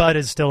 Air Bud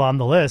is still on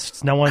the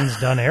list. No one's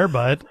done Air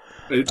Bud.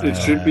 It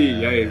should be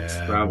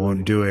Yikes. Probably.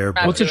 Won't do Air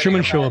Bud. What's the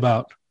Truman Show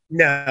about?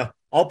 No.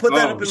 I'll put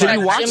that up in so my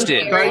you watched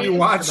it. I thought you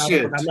watched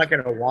it. I'm not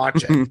going to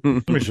watch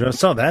it. I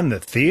saw that in the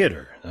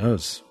theater. That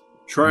was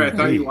Troy, I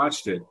thought you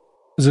watched it.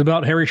 Is it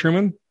about Harry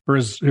Truman or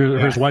his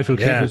wife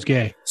who's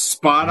gay?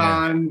 Spot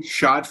on,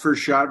 shot for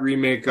shot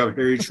remake of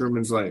Harry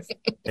Truman's life.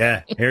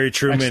 Yeah, Harry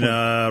Truman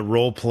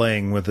role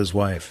playing with his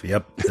wife.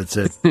 Yep, that's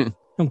it.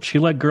 She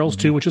liked girls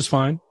too, which is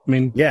fine. I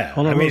mean, yeah,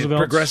 Roosevelt's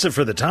progressive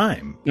for the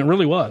time. It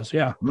really was.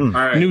 Yeah, All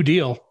right. New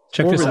Deal.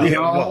 Check this out.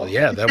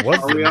 That was.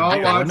 Are we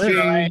all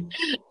watching?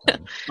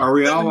 Are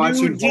we all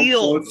watching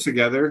Hope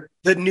together?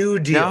 The New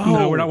Deal.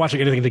 No, we're not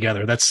watching anything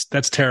together. That's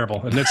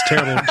terrible, and that's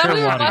terrible.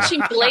 We were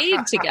watching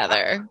Blade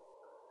together.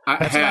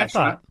 That's what I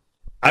thought.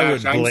 I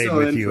would Blade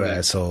with you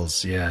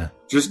assholes. Yeah,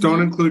 just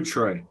don't include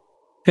Troy.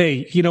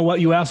 Hey, you know what?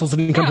 You assholes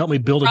didn't come help me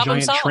build a Problem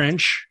giant solved.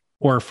 trench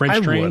or a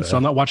French train, so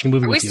I'm not watching a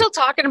movie Are we with you. still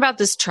talking about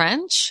this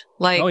trench?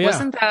 Like,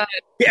 wasn't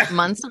that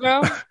months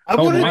ago?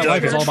 My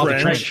life is all about the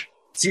trench.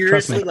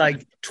 Seriously,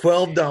 like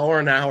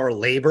 $12 an hour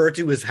labor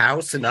to his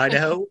house in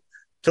Idaho.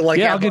 To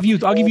like, I'll give you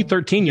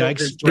 13.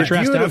 Yikes! Get your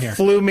ass you would down have here.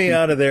 flew me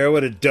out of there, I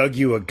would have dug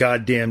you a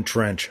goddamn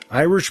trench.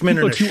 Irishman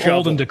People and are a too shovel.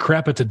 old and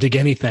decrepit to dig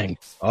anything.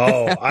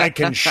 Oh, I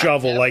can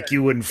shovel like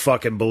you wouldn't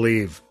fucking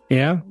believe.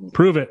 Yeah,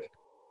 prove it.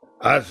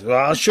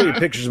 I'll show you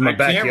pictures of my I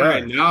can't backyard.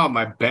 right now.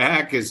 My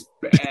back is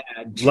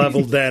bad.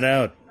 Leveled that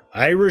out.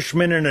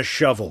 Irishman and a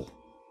shovel.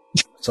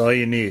 That's all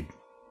you need.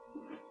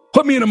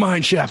 Put me in a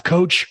mine shaft,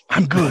 Coach.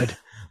 I'm good.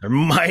 There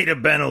might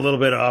have been a little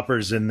bit of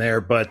uppers in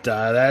there, but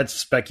that's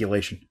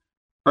speculation.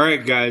 All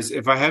right, guys.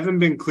 If I haven't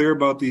been clear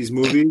about these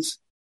movies,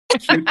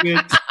 keep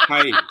it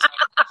tight.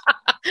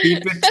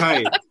 Keep it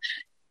tight.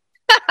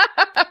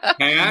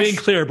 Being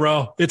clear,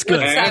 bro. It's good.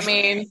 What does that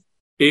mean?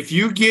 If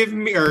you give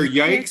me, or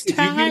Yikes, if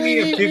you give me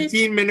a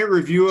 15-minute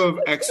review of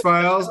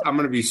X-Files, I'm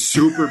going to be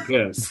super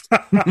pissed.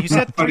 You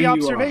said 3 Cutting you off.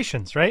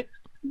 observations, right?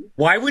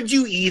 Why would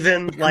you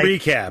even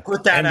recap?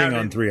 Put that ending out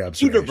on in 3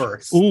 observations.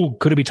 universe? Ooh,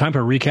 could it be time for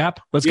a recap?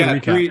 Let's get a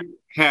recap.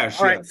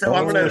 All right, so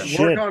I'm going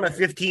to work on a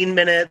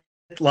 15-minute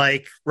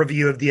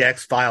review of the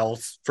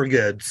X-Files for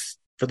goods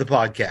for the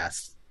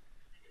podcast.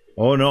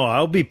 Oh no,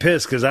 I'll be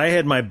pissed because I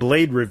had my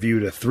Blade review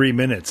to 3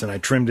 minutes and I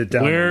trimmed it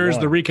down. Where's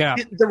the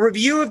recap? The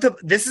review of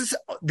this is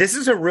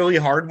a really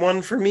hard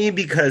one for me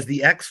because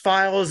the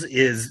X-Files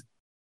is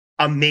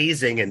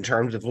amazing in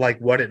terms of like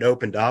what it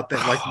opened up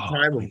and like the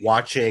time of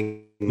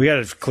watching. We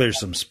got to clear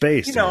some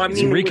space. You know, I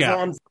mean,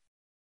 recap.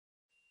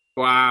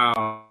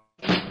 Wow.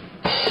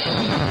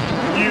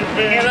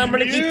 And I'm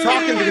going to keep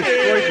talking to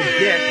destroy the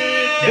dick.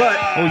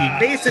 But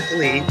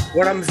basically,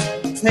 what I'm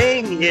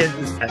saying is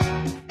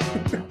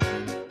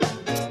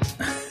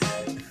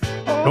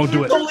don't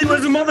do it. Only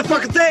was a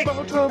motherfucking thing.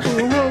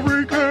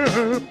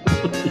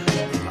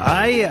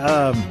 I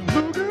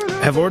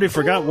have already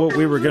forgot what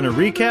we were going to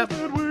recap.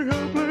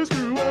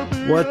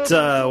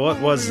 What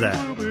was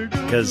that?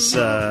 Because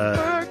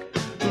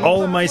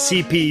all of my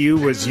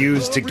CPU was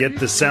used to get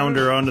the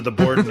sounder onto the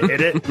board and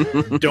hit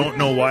it. Don't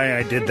know why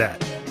I did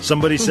that.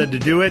 Somebody said to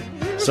do it.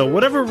 So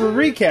whatever we're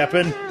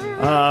recapping,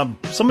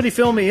 somebody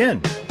fill me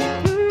in.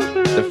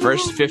 The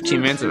first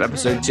 15 minutes of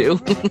episode 2.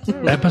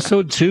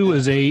 Episode 2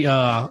 is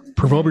a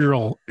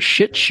proverbial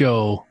shit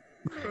show,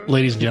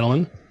 ladies and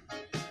gentlemen.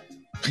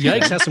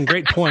 Yikes has some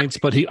great points,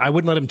 but I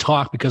wouldn't let him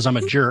talk because I'm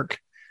a jerk.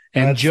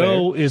 And That's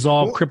Joe fair. is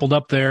all crippled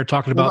up there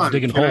talking about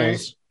digging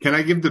holes. Can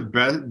I give the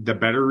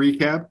better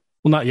recap?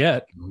 Well, not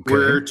yet. Okay.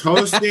 We're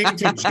toasting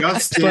to Justin.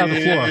 Still have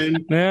the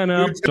floor.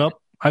 No,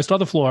 stop. I still have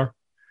the floor.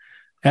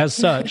 As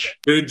such.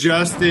 To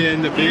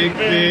Justin, the big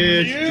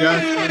fish,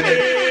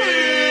 Justin.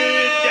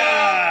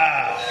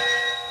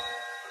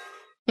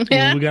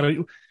 Yeah. We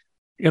gotta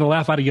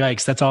laugh out of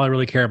Yikes. That's all I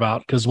really care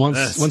about. Because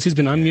once he's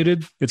been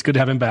unmuted, it's good to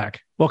have him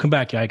back. Welcome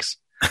back, Yikes.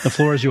 The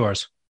floor is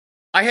yours.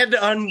 I had to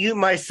unmute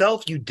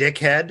myself, you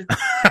dickhead.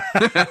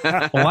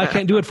 Well, I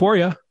can't do it for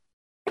you.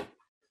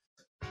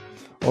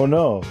 Oh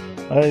no!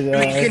 You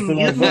can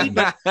mute me,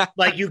 but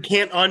like you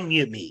can't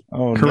unmute me.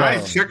 Oh no!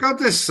 Guys, check out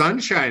this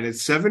sunshine.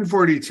 It's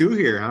 7:42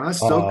 here, huh?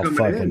 Still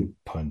coming in.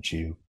 Punch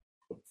you.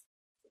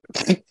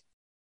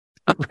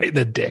 Right in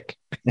the dick.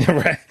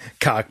 Right.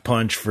 Cock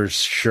punch for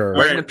sure.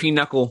 Right in the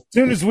pinochle. As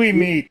soon as we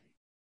meet.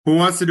 Who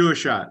wants to do a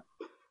shot?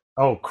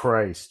 Oh,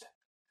 Christ.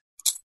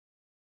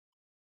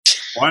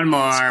 One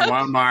more.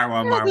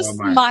 The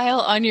smile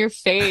on your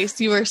face.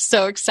 You were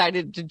so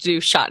excited to do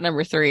shot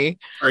number 3.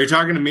 Are you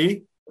talking to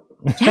me?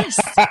 Yes.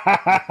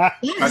 I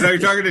thought you were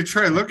talking to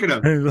Trey. Look at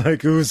him.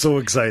 Like, who was so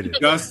excited?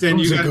 Justin,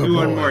 you got to do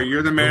one more.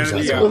 You're the man of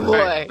the hour.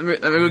 Boy.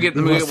 Let me go get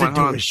one.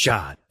 Do a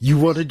shot. You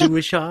want to do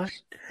a shot?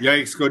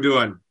 Yikes, go do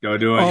one. Go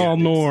do one. Oh,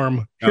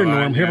 Norm. Here,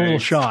 Norm. Here, a little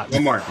shot.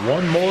 One more.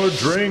 One more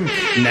drink.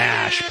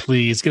 Nash,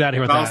 please. Get out of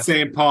here with South that.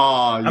 St.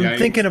 Paul. I'm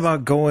thinking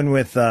about going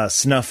with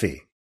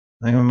Snuffy.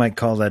 I think I might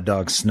call that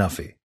dog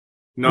Snuffy.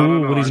 No,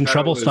 when he's in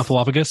trouble,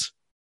 Snuffleupagus.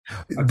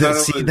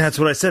 That's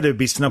what I said. It would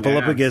be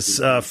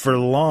Snuffleupagus for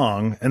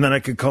long, and then I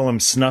could call him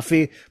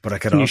Snuffy, but I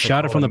could also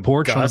shot it from the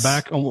porch on the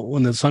back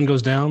when the sun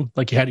goes down,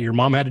 like your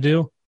mom had to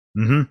do?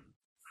 Mm-hmm.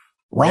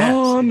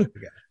 Ron!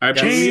 I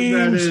believe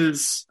that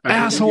is...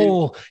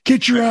 Asshole!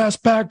 Get your ass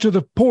back to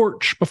the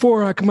porch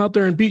before I come out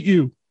there and beat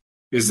you.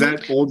 Is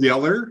that Old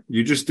Yeller?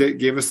 You just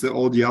gave us the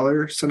Old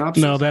Yeller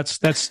synopsis? No, that's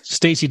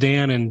Stacey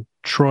Dan and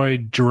Troy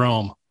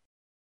Jerome.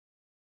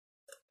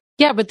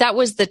 Yeah, but that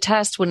was the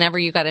test whenever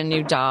you got a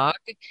new dog.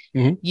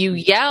 Mm-hmm. You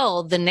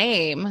yell the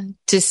name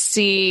to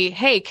see,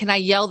 hey, can I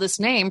yell this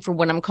name for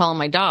when I'm calling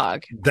my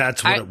dog?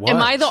 That's what it was.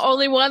 Am I the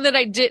only one that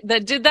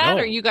did that,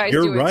 or you guys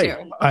do it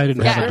too? I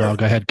didn't have a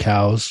dog. I had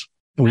cows.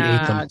 And we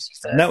ate them.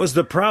 And that was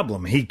the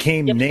problem. He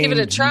came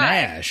named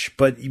Nash,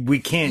 but we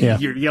can't. Yeah.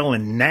 You're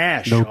yelling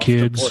Nash. No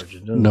kids,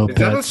 no pets.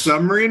 Is that a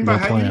submarine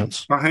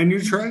behind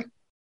you, Trey?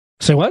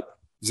 Say what?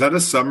 Is that a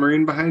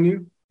submarine behind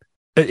you?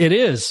 It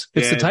is.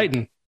 It's the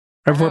Titan.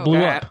 Before it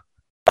blew up.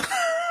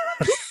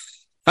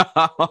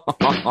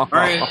 All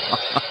right.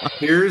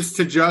 Here's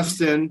to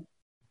Justin.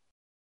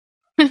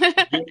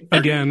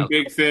 Again.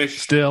 Big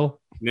fish.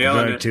 Still.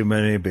 Nailing it. Too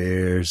many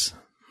beers.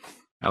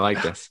 I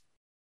like this.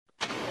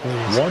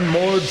 One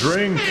more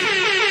drink.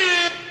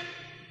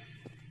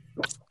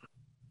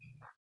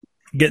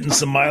 Getting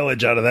some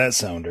mileage out of that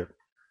sounder.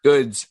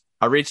 Goods.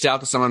 I reached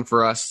out to someone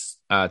for us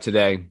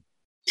today.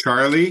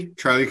 Charlie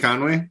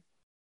Conway?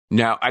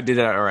 No, I did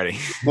that already.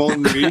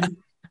 Bolton Reed?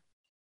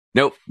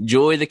 Nope.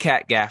 Joy the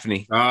cat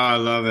Gaffney. Oh, I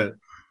love it.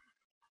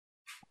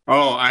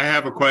 Oh, I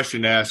have a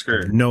question to ask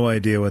her. No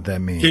idea what that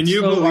means. Can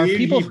you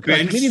believe he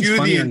benched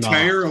you the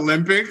entire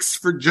Olympics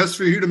for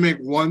you to make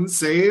one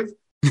save?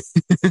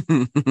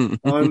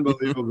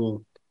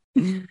 Unbelievable.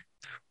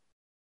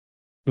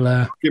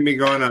 Blah. Get me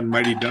going on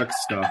Mighty Ducks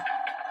stuff.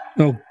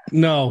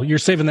 No, you're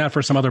saving that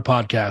for some other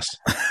podcast.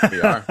 We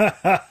are.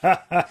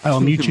 I'll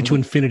mute you to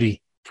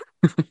infinity.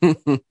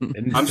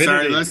 I'm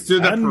sorry, let's do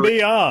the and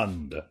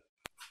beyond.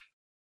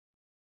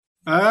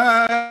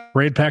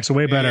 Raid packs are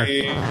way better.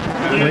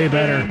 Way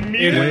better.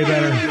 Way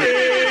better.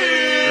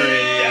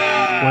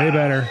 Way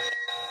better.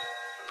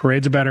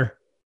 Parades are better.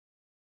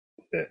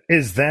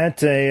 Is that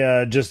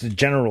just a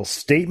general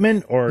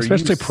statement, or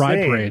especially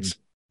pride parades?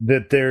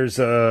 That there's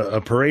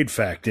a parade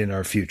fact in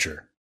our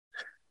future.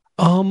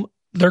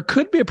 there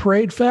could be a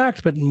parade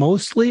fact, but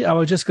mostly I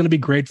was just going to be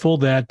grateful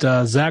that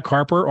Zach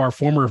Harper, our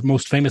former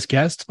most famous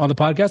guest on the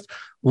podcast,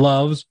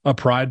 loves a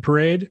pride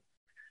parade,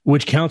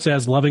 which counts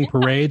as loving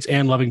parades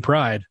and loving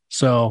pride.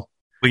 So,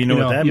 well, you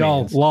know what that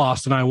y'all means.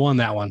 lost and I won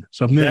that one.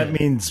 So that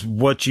means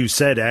what you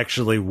said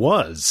actually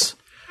was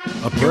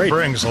a parade. It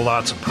brings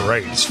lots of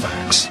parades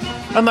facts.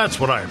 And that's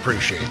what I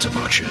appreciate so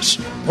much is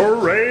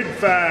parade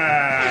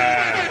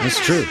fact. It's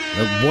true.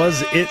 It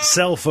was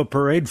itself a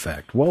parade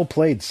fact. Well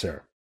played,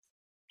 sir.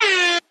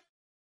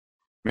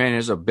 Man,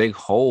 there's a big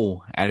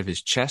hole out of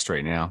his chest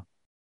right now.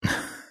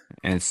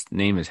 And its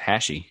name is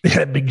Hashy.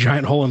 Yeah, big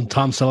giant hole in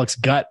Tom Selleck's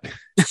gut.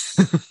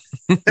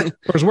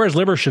 Where his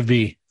liver should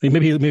be.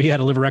 Maybe he had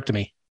a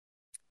liverectomy.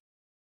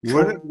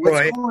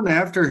 What's going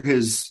after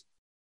his...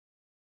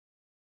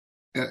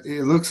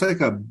 It looks like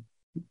a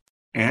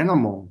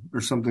animal or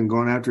something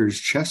going after his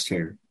chest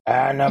hair.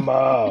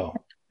 Animal.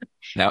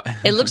 No.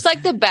 It looks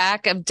like the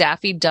back of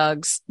Daffy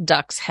Duck's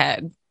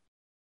head.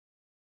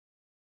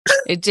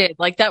 It did.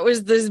 Like that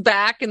was this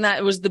back and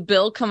that was the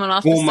bill coming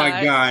off the side. Oh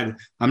my God.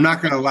 I'm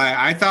not going to lie.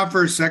 I thought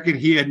for a second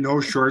he had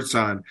no shorts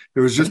on. It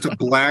was just a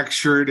black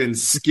shirt and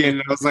skin.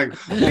 And I was like,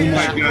 oh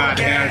my God,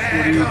 Ash,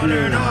 what are you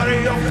doing?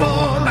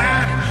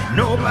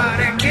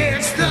 Nobody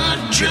gets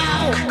the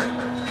joke.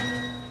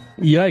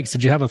 Yikes.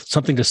 Did you have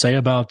something to say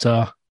about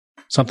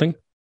something?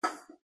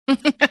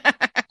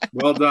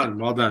 Well done.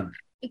 Well done.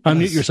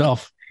 Unmute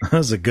yourself. That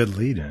was a good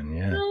lead-in,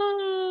 yeah.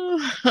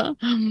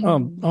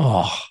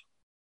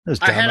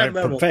 I had a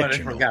moment, but I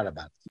forgot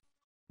about it.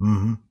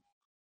 Mm-hmm.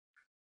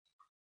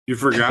 You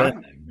forgot?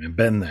 I've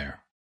been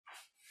there.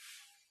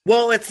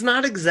 Well, it's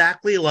not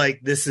exactly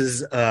like this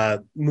is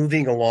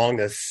moving along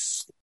a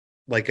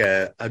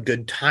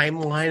good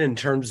timeline in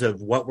terms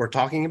of what we're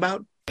talking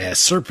about. Yeah,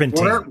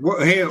 serpentine.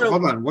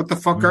 Hold on. What the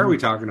fuck are we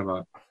talking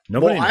about?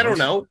 Nobody knows. I don't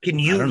know.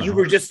 You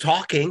were just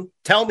talking.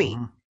 Tell me.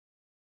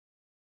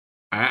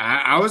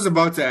 I was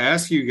about to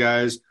ask you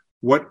guys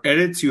what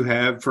edits you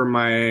have for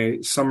my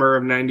summer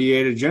of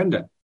 '98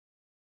 agenda.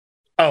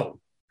 Oh,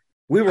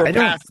 we were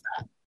past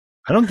that.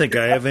 I don't think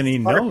I have any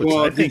notes.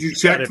 Well, I think did you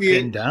check it the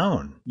pinned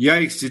down?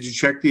 Yikes! Did you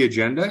check the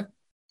agenda?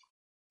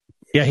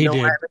 Yeah, he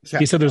did.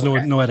 He said there's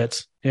no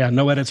edits. Yeah,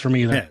 no edits for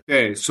me either. Yeah.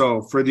 Okay,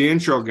 so for the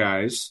intro,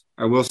 guys,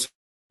 I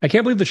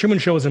can't believe the Truman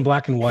Show is in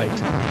black and white.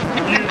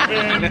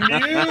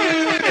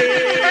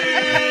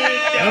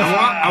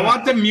 I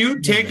want the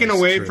mute taken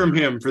away from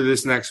him for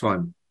this next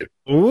one.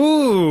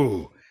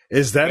 Ooh,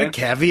 is that a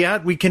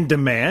caveat we can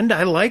demand?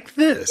 I like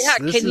this. Yeah,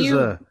 this can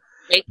you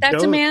make that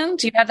demand?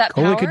 Do you have that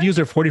power? Coley could use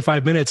her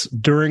 45 minutes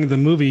during the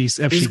movies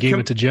if she gave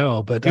it to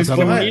Joe, but that's his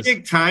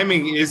comedic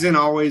timing isn't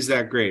always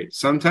that great.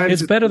 Sometimes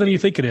it's better than you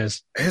think it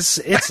is. It's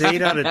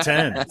 8 out of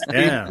 10.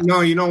 Yeah.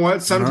 No, you know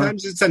what?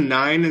 Sometimes it's a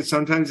 9 and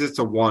sometimes it's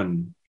a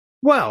 1.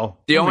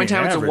 Well, the only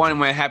time it's a 1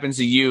 when it happens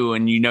to you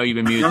and you know you've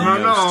been muted.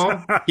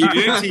 No. He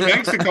did it to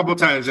Yanks a couple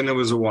times and it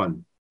was a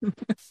 1.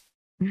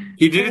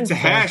 He did it to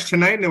Hash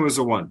tonight and it was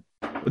a 1.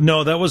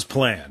 No, that was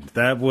planned.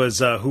 That was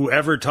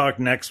whoever talked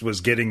next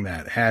was getting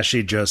that.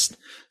 Hashy just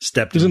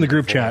stepped. It was in the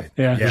group chat.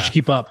 Yeah, you should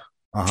keep up.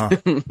 Uh-huh.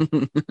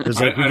 It's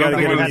like we got to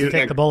get to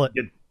take the bullet.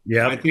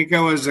 Yeah, I think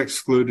I was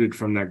excluded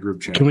from that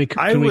group chat.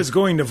 I was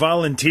going to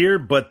volunteer,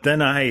 but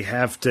then I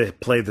have to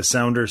play the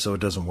sounder, so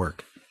it doesn't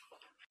work.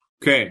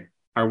 Okay,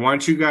 I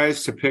want you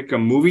guys to pick a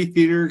movie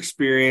theater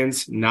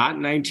experience, not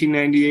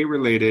 1998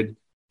 related,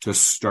 to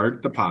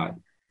start the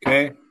pod.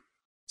 Okay.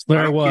 So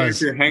there I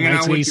was. You're hanging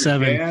out with your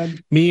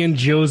dad. Me and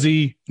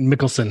Josie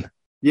Mickelson.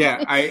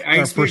 Yeah, I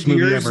expect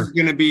yours is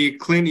going to be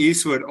Clint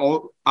Eastwood,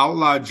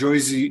 Outlaw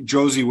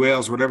Josie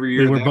Wales, whatever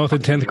year. We were both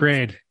in 10th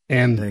grade,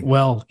 and we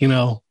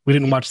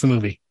didn't watch the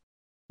movie.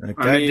 That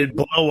guy did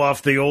blow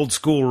off the old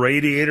school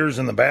radiators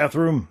in the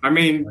bathroom. I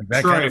mean,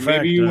 like Troy,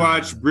 maybe you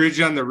watched Bridge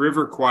on the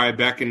River Kwai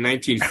back in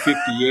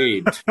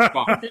 1958.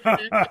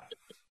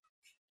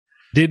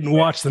 Didn't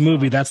watch the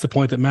movie. That's the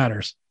point that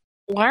matters.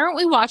 Why aren't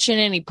we watching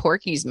any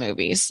Porky's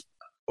movies?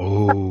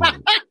 Oh,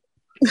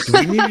 do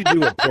we need to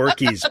do a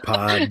Porky's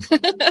pod?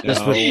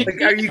 Are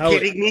you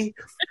kidding me?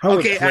 How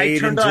it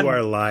played into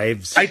our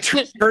lives. I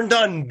turned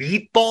on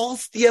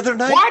Meatballs the other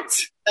night. What?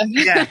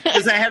 Yeah,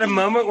 because I had a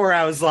moment where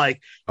I was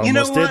like, you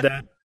know what? Did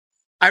that.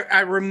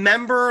 I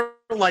remember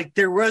like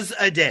there was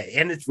a day,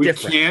 and it's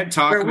different. We can't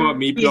talk about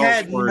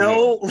Meatballs.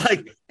 We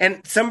had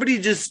and somebody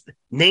just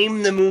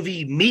named the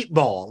movie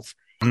Meatballs.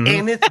 Mm-hmm.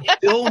 And it's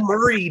Bill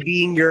Murray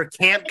being your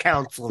camp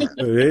counselor.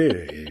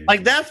 Hey.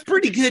 Like, that's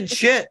pretty good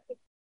shit.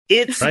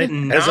 It's right?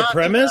 not, as a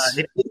premise.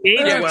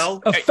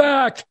 A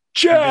fact.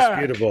 Check.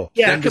 Indisputable.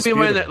 Yeah, that could be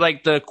one of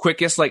the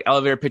quickest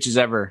elevator pitches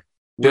ever.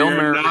 Bill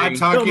Murray. Not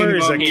talking Bill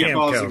Murray's about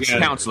a camp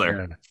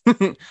counselor.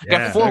 Yeah.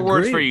 Got 4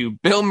 words for you.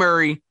 Bill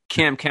Murray,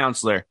 camp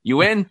counselor.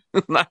 You in?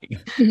 Right.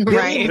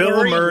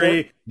 Bill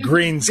Murray,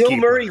 greenskeeper. Bill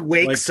Murray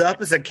wakes up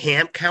as a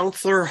camp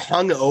counselor,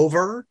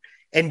 hungover,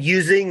 and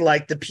using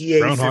the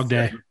PA Groundhog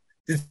Day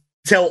to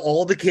tell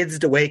all the kids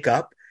to wake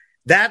up.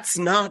 That's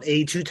not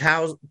a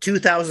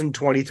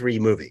 2023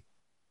 movie.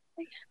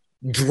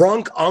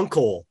 Drunk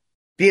uncle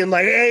being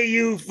like, "Hey,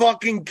 you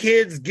fucking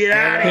kids, get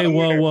out of here!" Hey,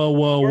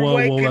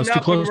 whoa! That's too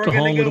close to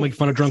home. We're gonna make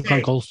fun of drunk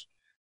uncles.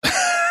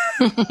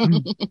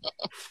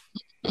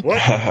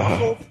 What?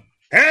 Uncle?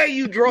 Hey,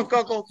 you drunk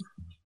uncle!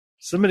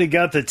 Somebody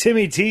got the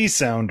Timmy T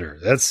sounder.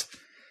 That's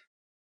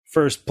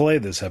first play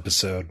this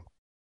episode.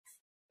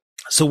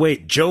 So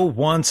wait, Joe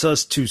wants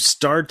us to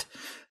start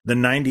the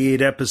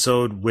 98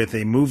 episode with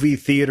a movie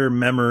theater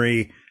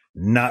memory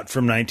not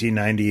from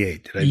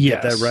 1998. Did I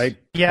get that right?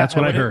 Yeah, that's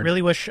what I heard.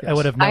 Really wish I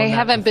would have known. I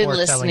haven't been before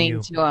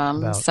listening to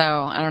him, so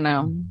I don't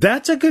know.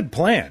 That's a good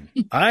plan.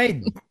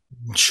 I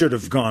should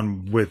have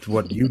gone with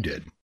what you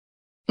did.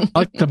 I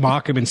like to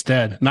mock him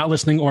instead, not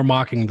listening or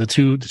mocking the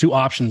two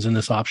options in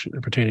this option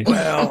pertaining.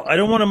 Well, I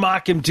don't want to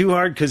mock him too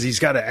hard because he's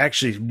got a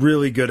actually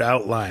really good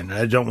outline.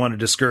 I don't want to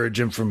discourage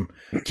him from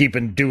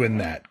keeping doing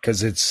that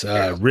because it's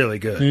really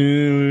good.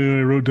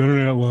 I wrote down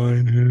an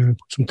outline.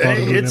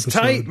 It's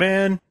tight,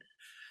 man.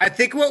 I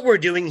think what we're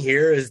doing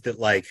here is that,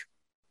 like,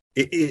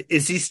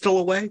 is he still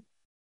away?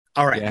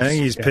 All right. I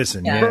think he's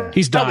pissing. Yeah.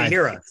 He's died.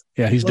 Hear us.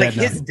 Yeah, he's like, dead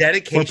now. his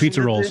dedication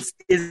pizza to rolls.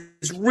 this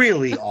is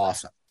really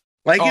awesome.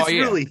 Like, it's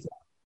really fun.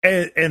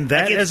 And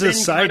that like, as a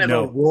side kind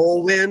note, of a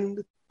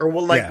whirlwind or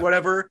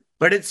whatever,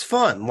 but it's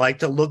fun, like,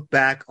 to look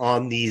back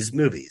on these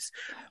movies.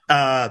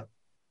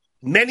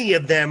 Many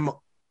of them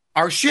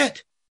are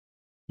shit.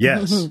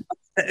 Yes.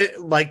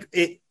 Like,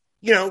 it,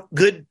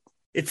 good.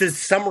 It's a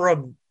summer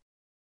of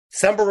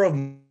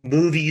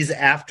movies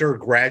after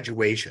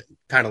graduation,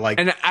 kind of like.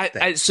 And or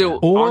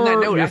on that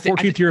note, your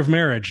 14th year of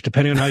marriage,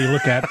 depending on how you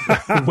look at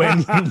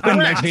when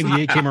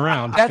 1988 came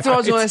around. That's what I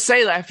was going to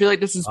say. I feel like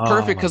this is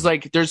perfect because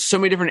like there's so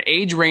many different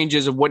age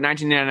ranges of what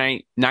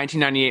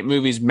 1998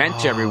 movies meant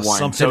to everyone.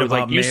 Something so about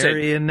like you Mary said,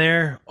 in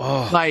there.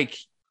 Like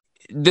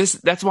this.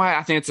 That's why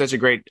I think it's such a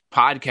great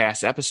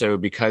podcast episode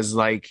because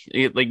like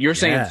you're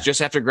saying, it's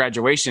just after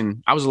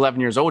graduation. I was 11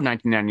 years old in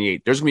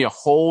 1998. There's gonna be a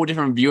whole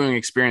different viewing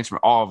experience for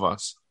all of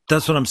us.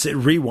 That's what I'm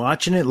saying.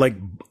 Rewatching it, like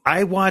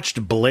I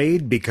watched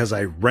Blade because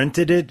I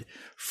rented it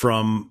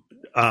from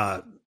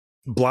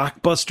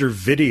Blockbuster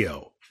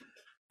Video,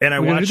 and I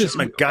watched it on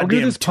my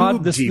goddamn this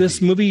tube TV.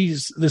 This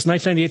movie's this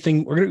 1998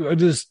 thing. We're gonna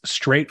do this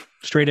straight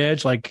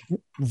edge, like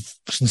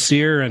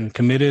sincere and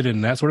committed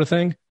and that sort of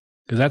thing.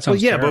 Because that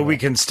sounds terrible. But we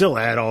can still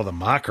add all the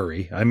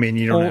mockery. I mean,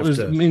 you don't have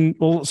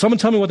to. Someone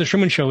tell me what the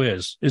Truman Show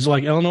is. Is it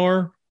like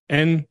Eleanor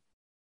and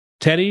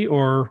Teddy,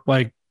 or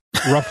like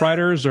Rough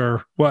Riders,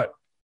 or what?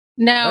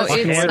 No,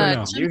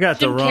 it's you got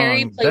Jim the wrong.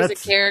 Carrey plays a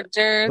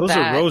character. Those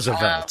are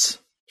Roosevelts.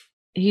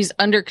 He's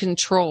under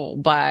control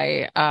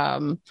by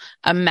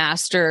a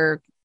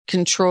master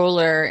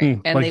controller,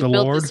 and like they the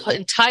built Lord? this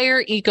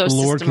entire ecosystem The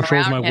Lord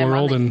controls around my him.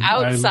 world, On the and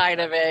outside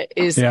of it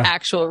is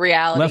actual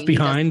reality. Left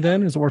Behind,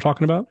 then, is what we're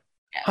talking about.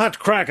 Yeah. Hot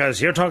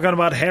crackers! You're talking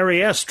about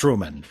Harry S.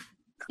 Truman.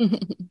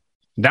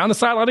 Down the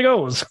sideline he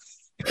goes.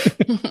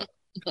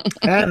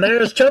 And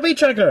there's Chubby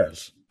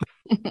Checkers.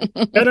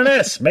 Got an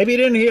S. Maybe you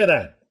didn't hear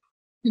that.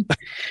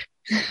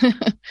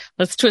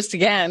 Let's twist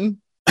again.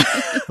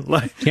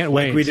 Can't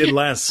wait. Like we did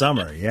last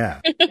summer. Yeah,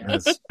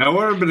 that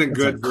would have been a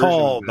good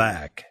call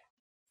back.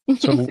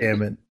 So,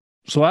 damn it.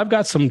 So I've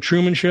got some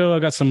Truman Show. I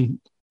got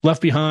some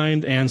Left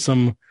Behind and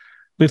some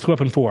Lethal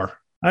Weapon 4.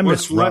 I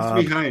miss Left Rob.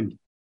 Behind.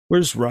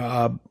 Where's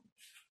Rob?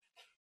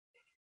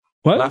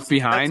 What? Left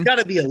Behind? It's got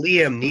to be a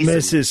Liam Neeson.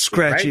 Miss his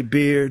scratchy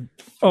beard.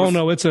 Oh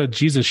no, it's a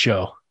Jesus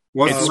show.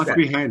 What's Left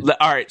Behind?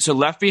 All right, so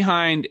Left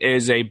Behind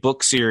is a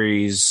book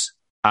series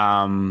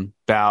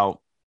about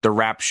the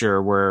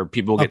rapture where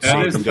people get that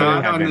saved is and go to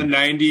not on heaven. the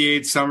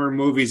 98 summer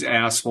movies,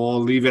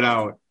 asshole. Leave it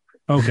out.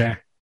 Okay.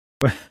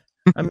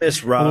 I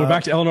miss Rob. Well, we're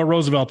back to Eleanor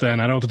Roosevelt then.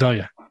 I don't know what to tell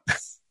you.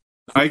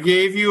 I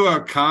gave you a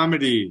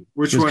comedy.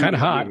 Which She was one? kind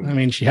of hot. I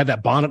mean, she had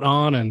that bonnet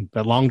on and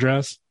that long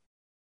dress.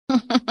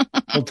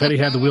 Old Teddy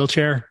had the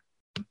wheelchair.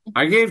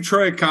 I gave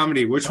Troy a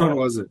comedy. Which one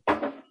was it?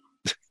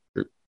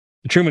 The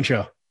Truman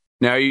Show.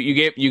 No, you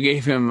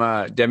gave him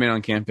Dead Man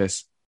on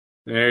Campus.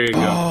 There you go.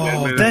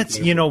 Oh, that's,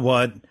 you know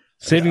what?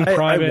 Saving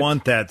Private. I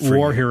want that for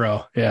War you.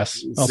 Hero.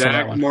 Yes. Also that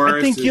Zach one. Morris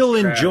I think is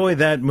you'll trash. enjoy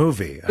that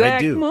movie. I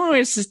Zach do.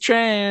 Morris is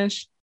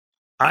trash.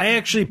 I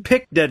actually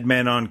picked Dead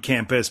Man on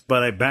Campus,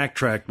 but I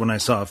backtracked when I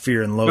saw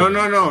Fear and Loathing.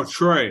 No.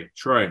 Troy.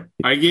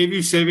 I gave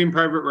you Saving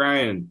Private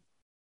Ryan.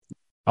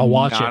 I'll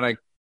watch Not it.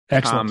 a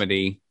Excellent.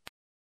 comedy.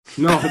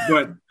 No,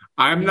 but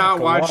I'm not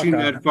watching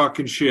Waka. that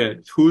fucking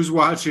shit. Who's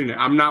watching it?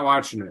 I'm not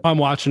watching it. I'm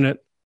watching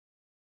it.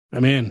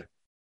 I'm in.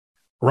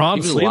 Ron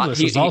He was Sleeveless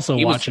he- is also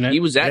he was- watching it. He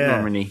was at Yeah.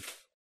 Normandy.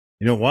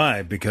 You know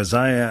why? Because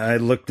I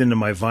looked into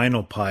my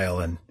vinyl pile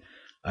and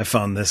I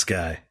found this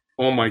guy.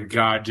 Oh my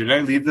god, did I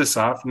leave this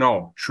off?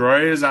 No.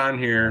 Troy is on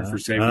here for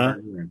Saving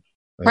Private Ryan.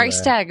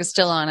 Price tag is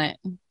still on it.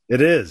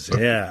 It is,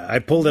 yeah. I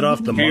pulled it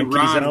off the Hey, Monkees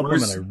Ron, album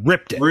where's- and I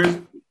ripped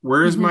it.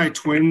 Where's my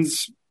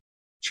Twins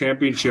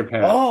championship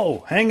hat?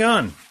 Oh, hang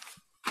on.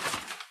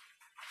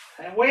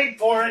 Wait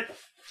for it.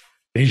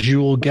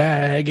 Visual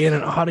gag in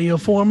an audio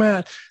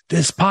format.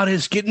 This pot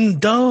is getting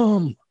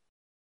dumb.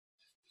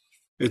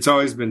 It's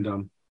always been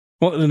dumb.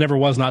 Well, it never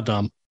was not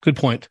dumb. Good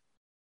point.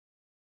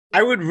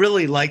 I would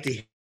really like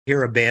to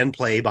hear a band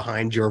play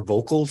behind your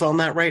vocals on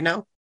that right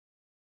now?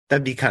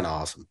 That'd be kind of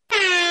awesome.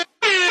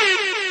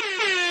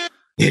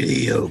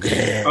 Video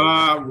game.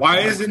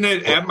 Why isn't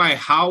it at my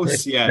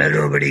house yet?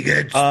 Nobody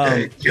gets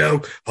the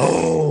joke.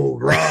 Oh,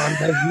 Ron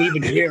doesn't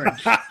even hear it.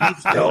 He's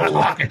still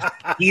walking.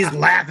 He's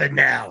laughing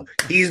now.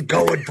 He's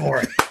going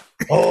for it.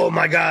 Oh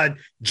my God,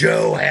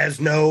 Joe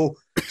has no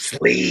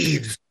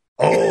sleeves.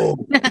 Oh,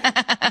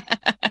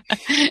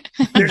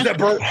 there's a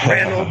Burt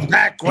Reynolds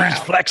background.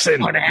 He's flexing.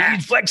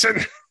 He's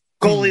flexing.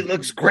 Coley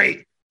looks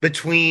great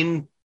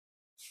between,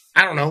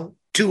 I don't know,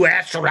 two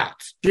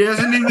astronauts. She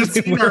hasn't even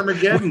seen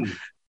Armageddon.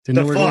 Didn't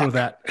know where to go with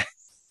that.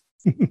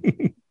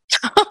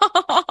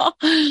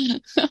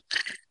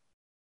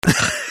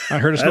 I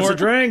heard a snort. That's a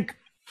drink.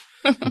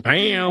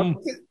 Bam.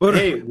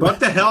 Hey, what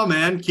the hell,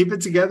 man? Keep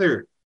it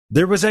together.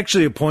 There was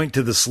actually a point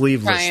to the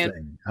sleeveless Ryan.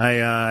 thing.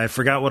 I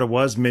forgot what it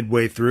was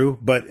midway through,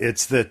 but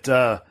it's that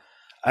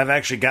I've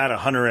actually got a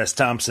Hunter S.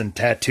 Thompson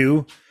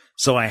tattoo,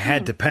 so I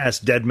had to pass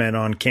Dead Men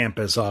on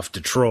Campus off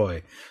to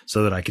Troy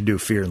so that I could do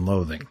Fear and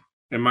Loathing.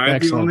 Am I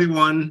Excellent. the only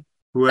one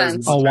who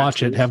has? I'll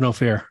watch it. Have no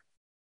fear.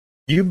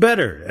 You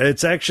better.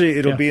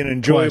 It'll be an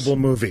enjoyable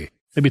movie.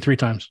 Maybe 3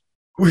 times.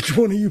 Which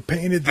one of you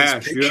painted this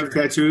Hash, picture? you have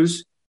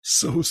tattoos?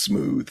 So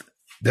smooth.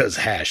 Does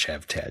Hash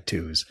have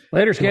tattoos?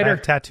 Later, You skater.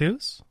 have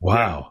tattoos?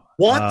 Wow.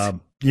 What?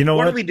 You know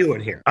What what? are we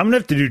doing here? I'm going to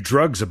have to do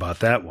drugs about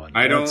that one.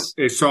 I don't.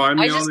 So I'm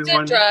the I just only did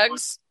one.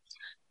 drugs.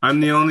 I'm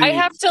the only. I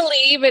have to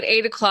leave at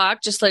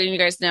 8:00. Just letting you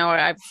guys know,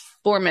 I have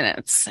 4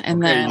 minutes,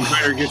 and Okay, then you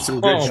better get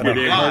some good shit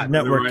in. Hard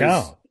network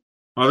Otherwise- out.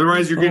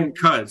 Otherwise, you're getting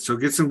cut. So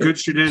get some good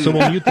shit in. So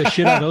we'll mute the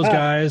shit out of those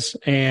guys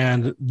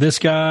and this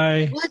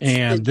guy What's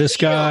and the this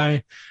deal?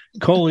 gue.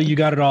 Coley, you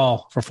got it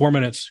all for 4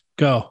 minutes.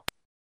 Go.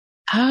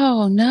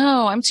 oh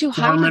no, I'm too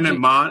high. 4-minute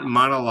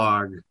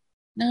monologue.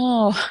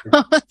 No,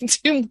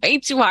 way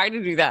too high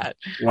to do that.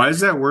 Why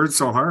is that word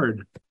so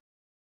hard?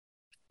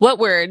 What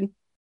word?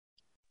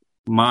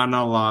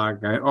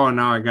 Monologue.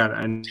 Now I got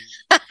it.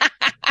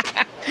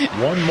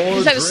 One more You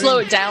just had to slow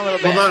it down a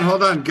little bit.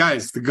 Hold on,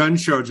 guys. The gun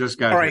show just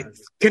got All right. here.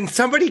 Can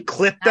somebody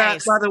clip that,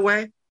 Nice. by the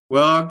way?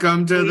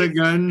 Welcome to the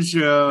gun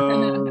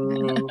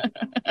show,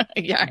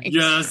 Yikes.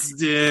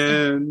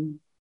 Justin.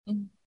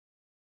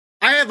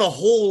 I have a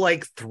whole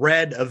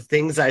thread of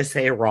things I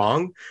say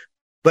wrong,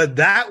 but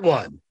that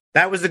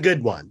was a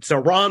good one. So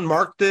Ron,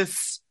 mark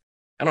this.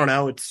 I don't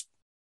know. It's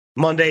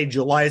Monday,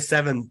 July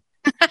 7th.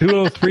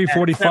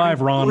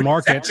 203:45. Ron,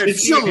 mark it.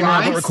 It's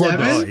July Record 7th?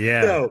 this. Oh,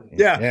 yeah. So,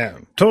 yeah. Yeah.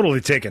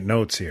 Totally taking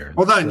notes here.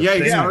 Hold on. The Yeah,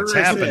 thing yeah. that's I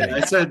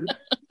happening. said.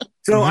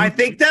 So I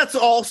think that's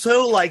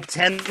also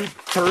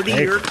 10:30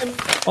 Hey. your time.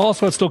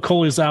 Also, it's still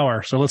Coley's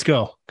hour, so let's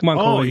go. Come on,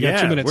 Oh, Coley. You got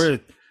yeah. 2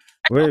 minutes.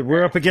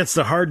 We're up against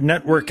the hard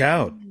network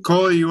out.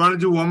 Coley, you want to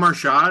do one more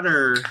shot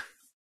or?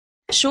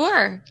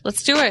 Sure,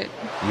 let's do it.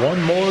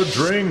 One more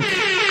drink.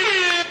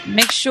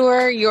 Make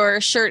sure your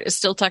shirt is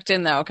still tucked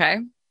in, though. Okay.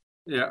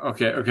 Yeah.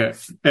 Okay.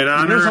 In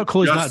honor Notice how of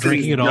Coley's not Justin's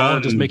drinking at all,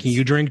 guns, just making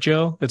you drink,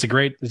 Joe. It's a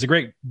great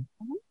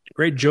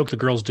joke the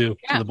girls do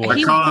Yeah, to the and boys.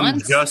 he I call him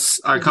wants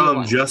just. I to call do him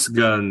one. just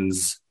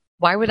guns.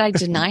 Why would I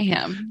deny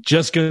him?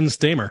 Just Gun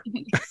Stamer.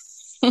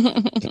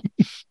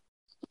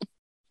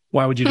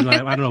 Why would you deny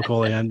him? I don't know,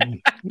 Coley. I'm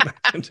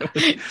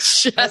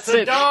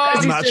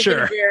not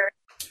sure.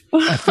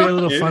 I feel a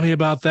little funny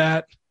about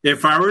that.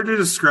 If I were to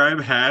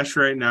describe Hash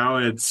right now,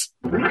 it's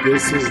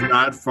this is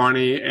not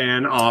funny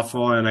and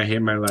awful, and I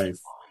hate my life.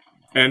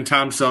 And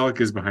Tom Selleck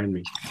is behind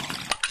me.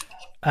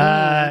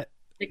 A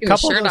Taking the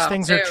couple of shirt those off,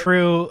 things too. are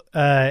true.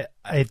 I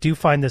do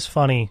find this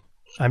funny.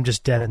 I'm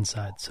just dead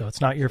inside, so it's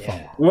not your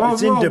fault. Whoa,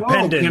 It's whoa, whoa.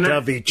 independent Can I-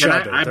 of each can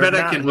other. I They're bet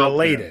I not can help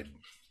related.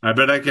 that. I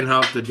bet I can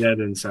help the dead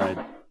inside.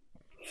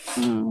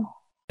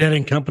 Dead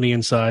and company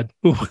inside.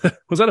 Ooh,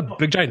 was that a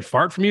big giant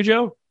fart from you,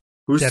 Joe?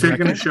 Who's Dead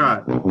taking record? a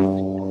shot?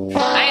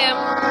 I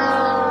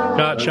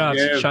am.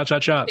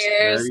 Shots.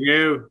 Cheers. There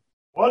you.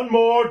 One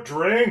more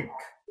drink.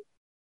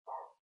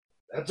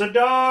 That's a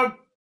dog.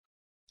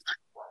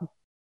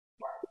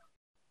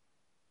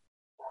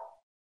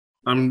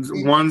 I'm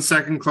 1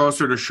 second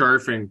closer to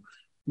Sharfing.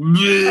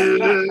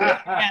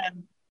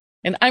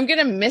 And I'm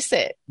gonna miss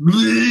it. Damn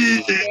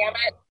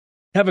it.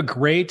 Have a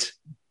great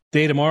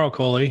day tomorrow,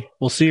 Coley.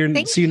 We'll see you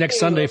Thank next you.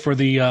 Sunday for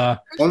the.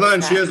 Hold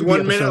on, she has 1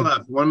 minute episode.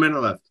 left. 1 minute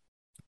left.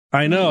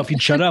 I know. If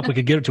you'd shut up, we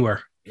could get it to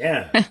her.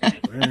 Yeah.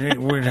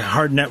 we're a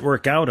hard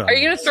network out on Are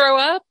you gonna this. throw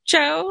up,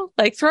 Joe?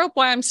 Throw up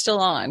while I'm still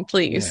on,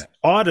 please. Yeah.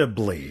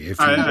 Audibly, if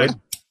you I-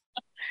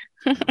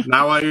 would.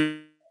 Now I.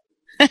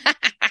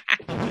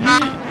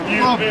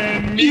 You've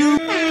been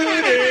muted.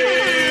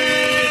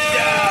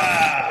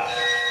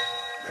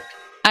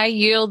 I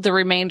yield the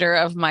remainder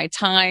of my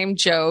time.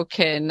 Joe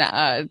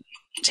can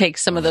take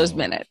some of those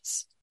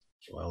minutes.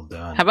 Well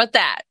done. How about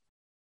that?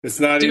 It's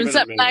not Doing even.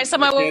 something a minute. nice on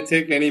my I way. can't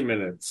take any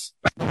minutes.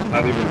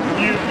 Not even.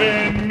 You've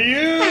been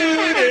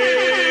muted.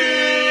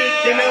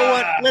 You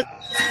know what?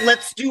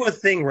 Let's do a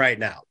thing right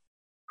now.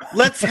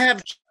 Let's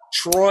have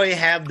Troy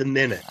have the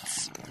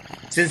minutes.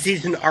 Since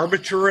he's an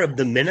arbiter of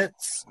the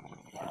minutes.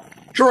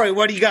 Troy,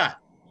 what do you got?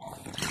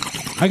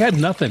 I got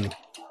nothing.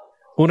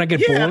 When I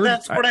get Yeah, bored,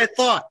 that's what I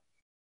thought.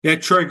 Yeah,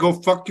 Troy, go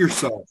fuck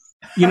yourself.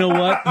 You know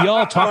what?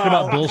 Y'all talking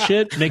about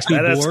bullshit makes me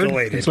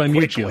bored, so I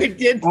mute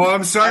you. Oh,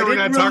 I'm sorry, we're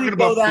not talking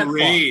about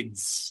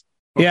parades.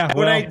 Yeah,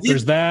 well,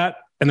 there's that,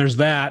 and there's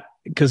that,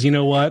 because you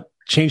know what?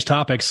 Change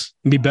topics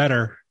and be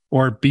better,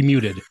 or be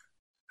muted.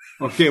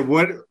 Okay,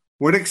 what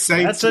excites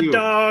you? That's a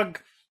dog.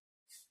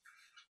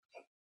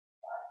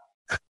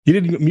 You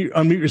didn't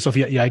unmute yourself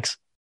yet, yikes.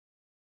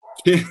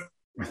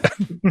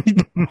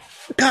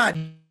 God.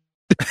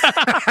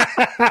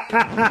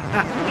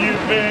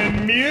 You've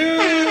been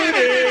muted.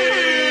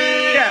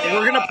 Yeah,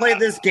 we're gonna play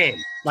this game.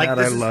 Like, God,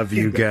 I love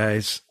you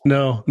guys.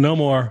 No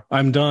more.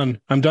 I'm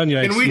done.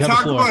 Yikes. Can we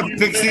talk about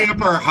fixing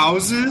up our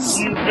houses?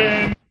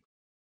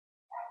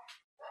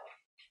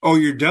 Oh,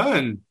 you're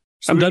done.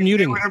 So I'm done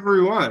muting. Whatever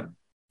we want.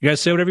 You guys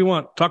say whatever you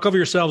want. Talk over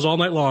yourselves all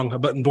night long,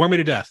 but bore me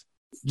to death.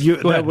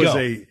 Go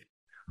ahead.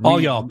 All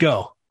y'all,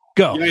 go.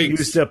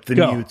 Used up the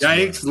mutes.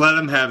 Yikes, let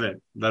them have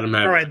it. All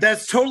right,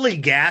 that's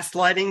totally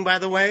gaslighting, by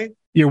the way.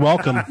 You're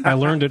welcome. I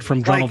learned it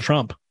from Donald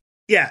Trump.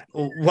 Yeah,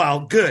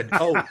 well, good.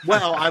 Oh,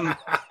 well,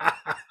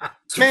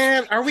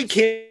 man, are we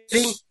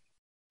kidding?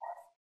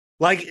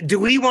 Like, do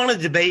we want to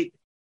debate,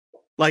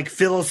 like,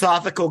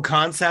 philosophical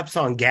concepts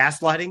on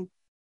gaslighting?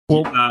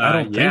 Well, I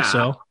don't think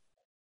so.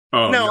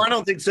 Oh, no, I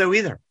don't think so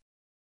either.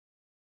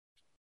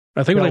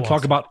 I think when they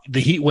talk about the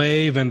heat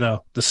wave and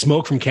the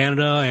smoke from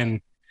Canada and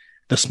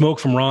the smoke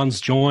from Ron's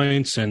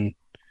joints and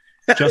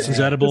Justin's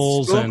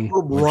edibles and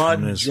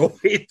Ron's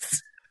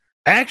joints.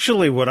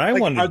 Actually, what I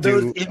want to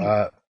do.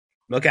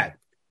 Okay.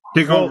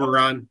 Take over,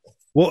 Ron.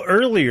 Well,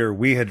 earlier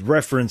we had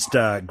referenced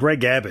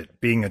Greg Abbott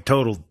being a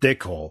total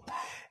dickhole.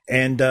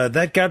 And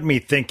that got me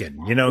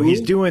thinking. You know,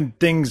 he's doing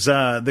things,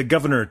 the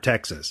governor of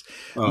Texas,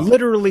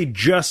 literally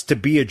just to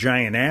be a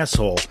giant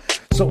asshole.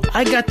 So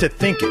I got to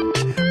thinking,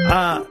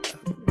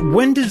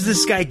 when does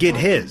this guy get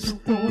his?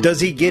 Does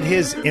he get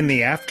his in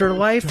the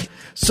afterlife?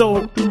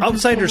 So,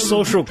 Outsider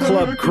Social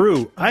Club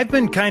crew, I've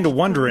been kind of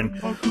wondering,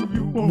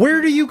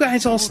 where do you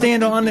guys all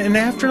stand on an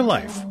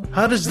afterlife?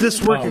 How does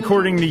this work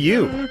according to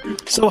you?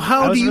 So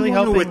how do you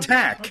want to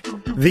attack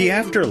the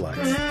afterlife?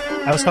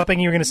 I was hoping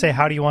you were going to say,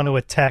 how do you want to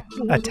attack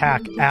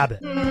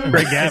Abbott?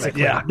 Greg Abbott,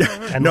 yeah.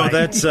 And no,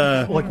 that's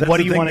what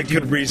do you want to do?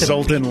 Could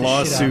result in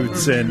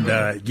lawsuits and,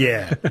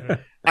 yeah.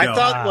 I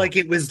thought like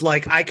it was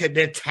like I could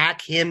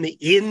attack him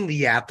in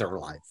the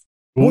afterlife.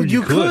 Well,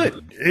 you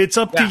could. It's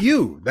up to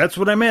you. That's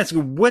what I'm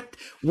asking. What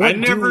I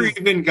never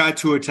even got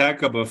to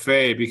attack a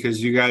buffet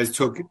because you guys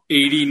took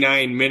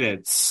 89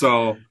 minutes.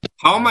 So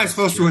how am I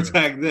supposed to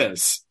attack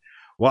this?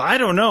 Well, I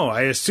don't know.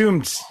 I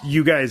assumed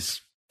you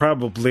guys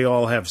probably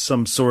all have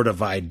some sort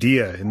of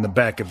idea in the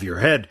back of your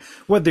head,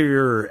 whether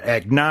you're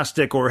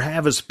agnostic or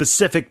have a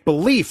specific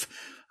belief.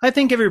 I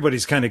think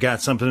everybody's kind of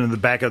got something in the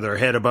back of their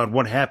head about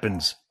what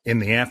happens in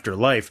the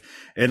afterlife.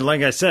 And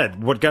like I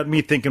said, what got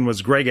me thinking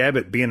was Greg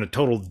Abbott being a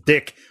total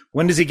dick.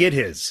 When does he get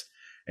his?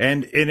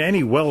 And in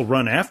any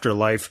well-run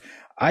afterlife,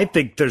 I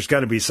think there's got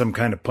to be some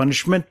kind of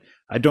punishment.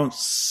 I don't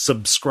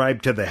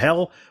subscribe to the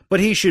hell, but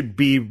he should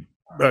be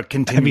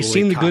continually. Have you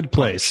seen The Good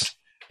Place?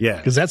 Yeah.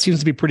 Because that seems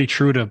to be pretty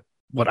true to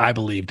what I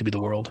believe to be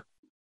the world.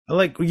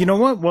 Like, you know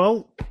what?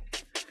 Well,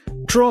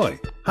 Troy,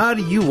 how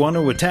do you want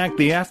to attack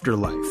the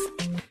afterlife?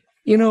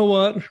 You know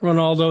what,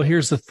 Ronaldo?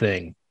 Here's the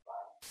thing.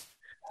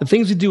 The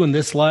things we do in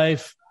this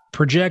life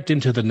project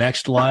into the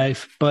next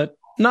life, but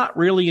not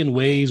really in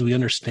ways we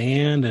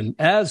understand. And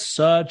as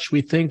such,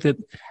 we think that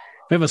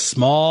we have a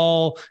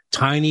small,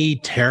 tiny,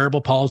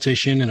 terrible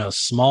politician and a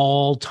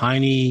small,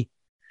 tiny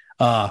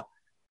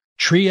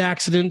tree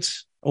accident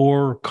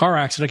or car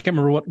accident. I can't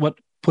remember what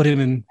put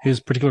him in his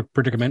particular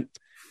predicament.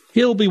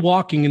 He'll be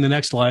walking in the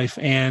next life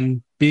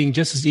and being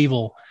just as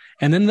evil.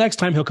 And then the next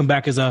time he'll come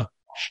back as a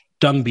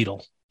dung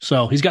beetle.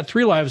 So he's got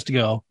 3 lives to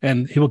go,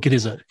 and he will get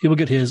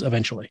his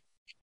eventually.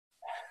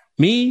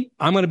 Me,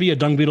 I'm going to be a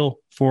dung beetle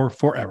for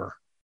forever.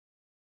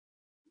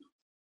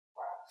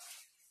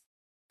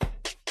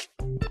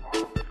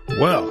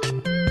 Well,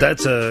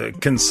 that's a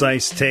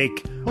concise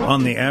take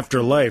on the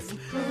afterlife.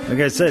 Like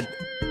I said,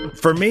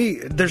 for me,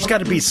 there's got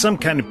to be some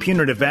kind of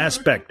punitive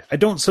aspect. I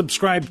don't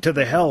subscribe to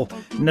the hell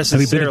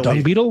necessarily. Have you been a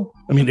dung beetle?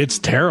 I mean, it's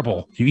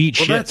terrible. You eat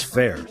shit. That's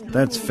fair.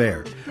 That's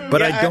fair.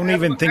 But yeah, I don't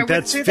even think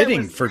that's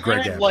fitting for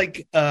Greg Abbott.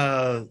 Like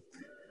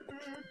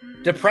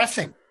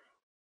depressing.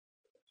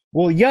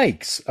 Well,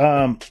 yikes.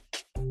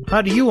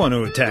 How do you want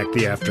to attack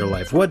the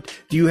afterlife? What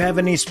do you have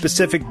any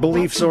specific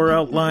beliefs or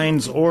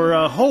outlines or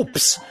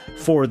hopes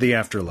for the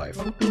afterlife?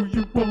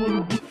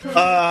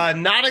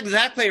 Not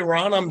exactly,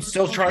 Ron. I'm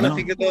still trying to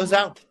figure those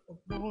out.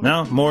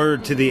 No, more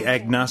to the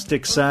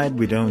agnostic side.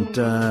 We don't.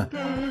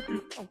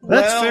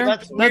 That's fair.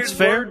 That's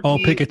fair. I'll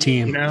pick a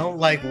team. You know,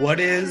 like what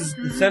is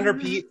the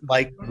centerpiece?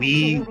 Like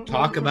we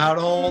talk about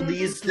all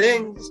these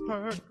things.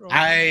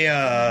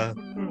 I'm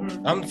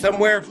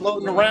somewhere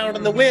floating around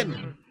in the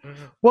wind.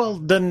 Well,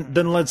 then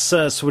let's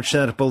switch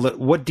that up a little.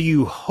 What do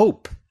you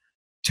hope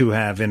to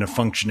have in a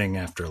functioning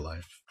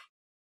afterlife?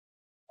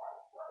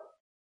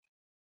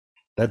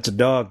 That's a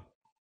dog.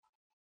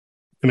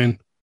 I mean,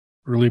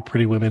 really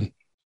pretty women.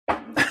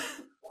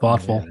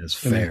 Thoughtful. Yeah, that's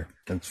fair.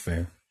 That's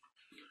fair.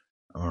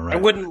 All right. I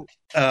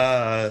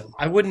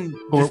wouldn't.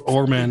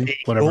 Or men,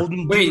 whatever.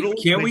 Wait,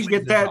 can't we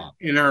get that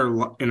in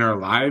our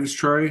lives,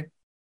 Troy?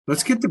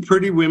 Let's get the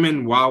pretty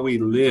women while we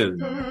live.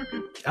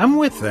 I'm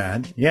with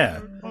that.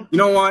 Yeah. You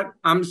know what?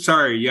 I'm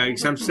sorry,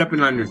 yikes! I'm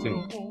stepping on your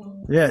thing.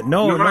 Yeah.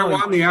 No. You know what I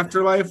want in the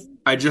afterlife?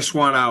 I just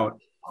want out.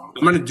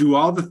 I'm going to do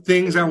all the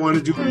things I want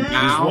to do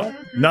now.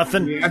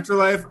 Nothing. In the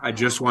afterlife, I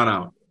just want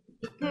out.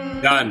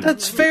 Done.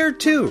 That's fair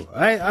too.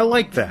 I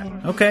like that.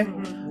 Okay.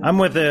 I'm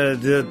with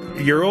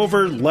you're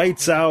over,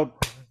 lights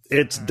out,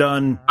 it's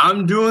done.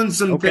 I'm doing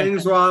some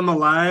things while I'm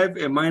alive.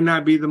 It might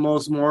not be the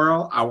most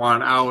moral. I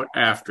want out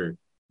after.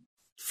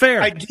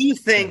 Fair. I do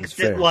think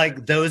that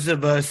like those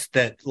of us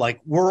that like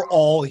we're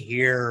all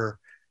here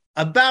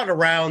about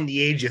around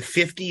the age of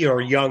 50 or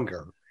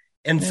younger.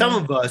 And some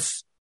of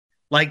us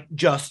like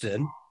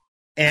Justin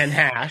and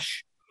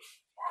Hash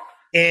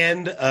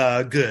and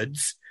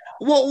Goods.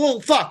 Well,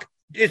 fuck.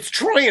 It's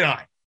Troy and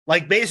I.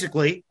 Like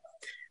basically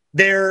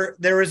there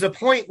is a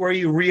point where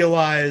you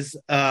realize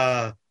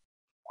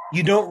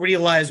you don't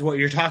realize what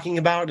you're talking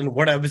about, and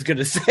what I was going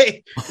to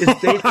say is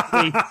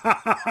basically,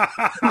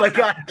 oh my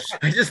God,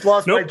 I just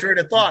lost my train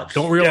of thought.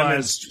 Don't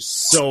realize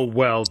so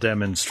well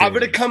demonstrated. I'm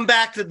going to come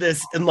back to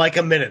this in like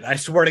a minute. I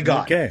swear to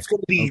God. Okay.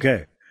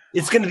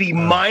 It's going to be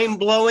mind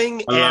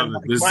blowing, and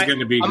this is going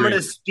to be. I'm going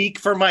to speak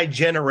for my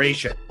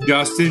generation.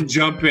 Justin,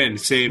 jump in,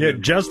 save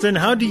it. Justin,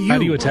 how do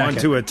you want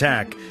to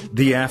attack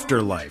the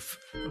afterlife?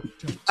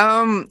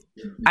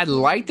 I'd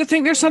like to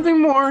think there's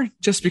something more,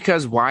 just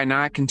because why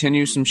not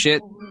continue some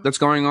shit that's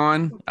going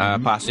on?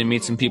 Possibly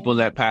meet some people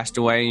that passed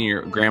away,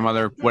 your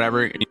grandmother,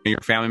 whatever,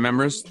 your family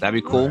members.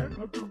 That'd be cool.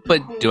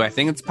 But do I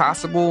think it's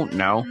possible?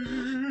 No.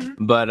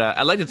 But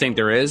I'd like to think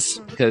there is,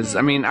 because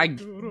I mean, I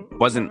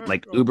wasn't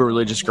like uber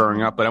religious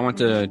growing up, but I went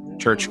to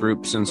church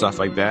groups and stuff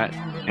like that,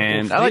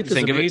 and I like to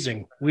think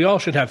amazing. We all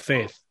should have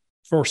faith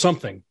for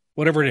something,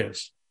 whatever it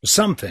is.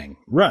 Something,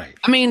 right?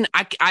 I mean,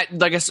 I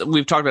like I said,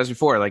 we've talked about this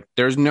before. Like,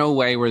 there's no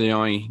way we're the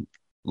only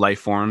life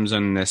forms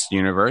in this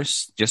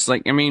universe. Just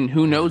like, I mean,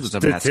 who knows what's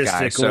up in that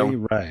sky?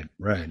 So, right.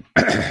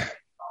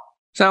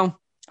 So,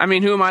 I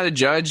mean, who am I to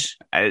judge?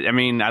 I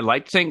mean, I'd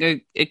like to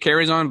think it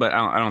carries on, but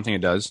I don't think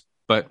it does.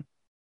 But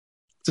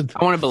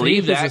I want to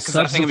believe that because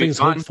I think it'd be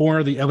fun.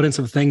 For the evidence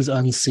of things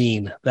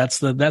unseen. That's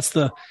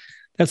the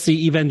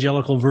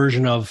evangelical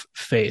version of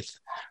faith.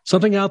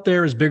 Something out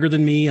there is bigger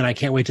than me, and I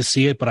can't wait to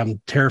see it, but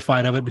I'm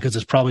terrified of it because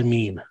it's probably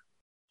mean.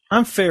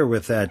 I'm fair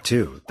with that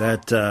too.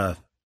 That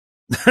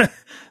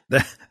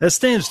that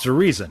stands to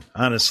reason,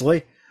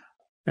 honestly.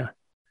 Yeah.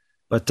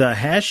 But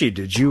Hashi,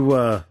 did you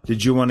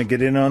want to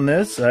get in on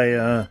this?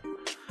 I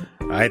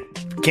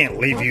can't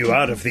leave you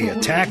out of the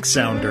attack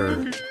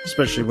sounder,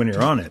 especially when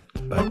you're on it.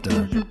 But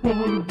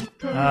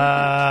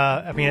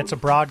I mean, it's a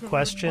broad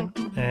question,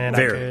 and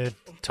I could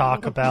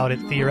talk about it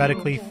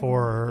theoretically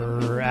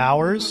for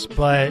hours,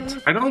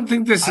 but I don't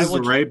think this is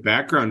the right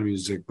background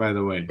music, by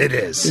the way. It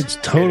is. It's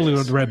totally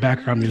the right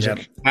background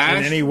music. Yep.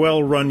 In any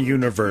well-run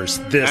universe,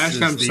 this is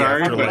the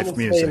afterlife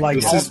music.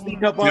 This is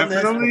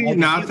definitely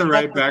not the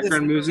right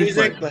background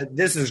music, but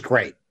this is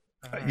great.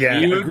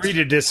 Agree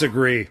to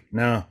disagree.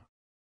 No.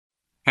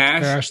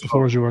 Hash, the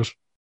floor is yours.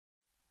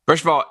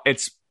 First of all,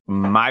 it's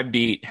my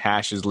beat,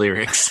 Hash's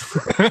lyrics.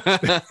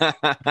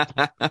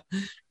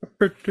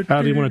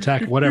 How do you want to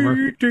attack it?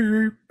 Whatever.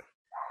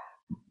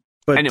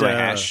 But anyway,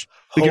 Hash.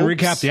 We can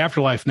recap the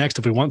afterlife next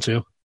if we want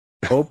to.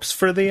 Hopes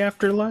for the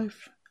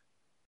afterlife?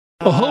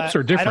 Well, hopes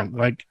are different.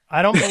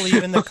 I don't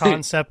believe in the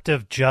concept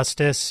of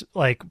justice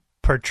like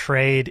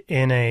portrayed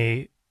in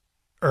a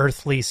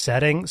earthly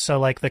setting. So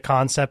like the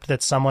concept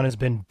that someone has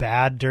been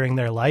bad during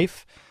their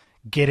life,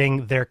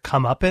 getting their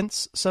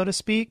comeuppance, so to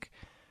speak.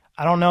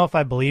 I don't know if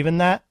I believe in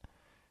that.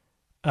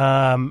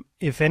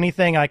 If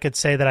anything, I could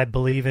say that I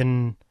believe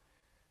in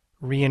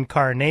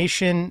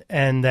reincarnation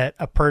and that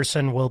a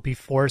person will be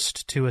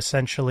forced to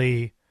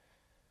essentially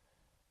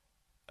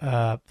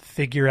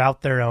figure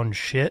out their own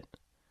shit.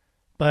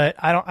 But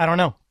I don't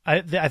know.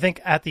 I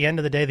think at the end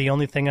of the day, the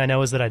only thing I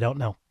know is that I don't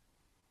know.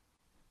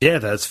 Yeah,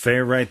 that's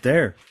fair right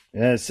there.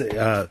 Yes,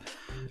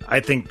 I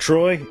think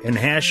Troy and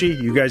Hashi,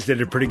 you guys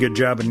did a pretty good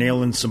job of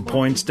nailing some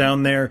points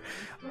down there.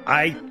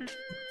 I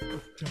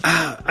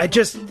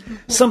just,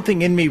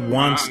 something in me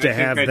wants to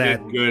have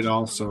that. Did good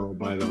also,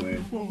 by the way.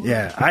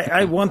 Yeah,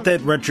 I want that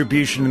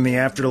retribution in the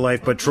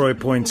afterlife, but Troy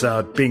points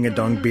out being a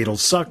dung beetle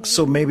sucks,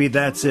 so maybe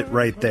that's it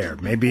right there.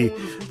 Maybe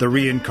the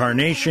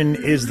reincarnation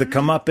is the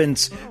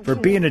comeuppance for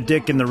being a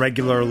dick in the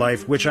regular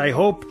life, which I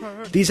hope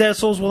these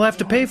assholes will have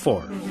to pay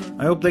for.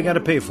 I hope they got to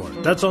pay for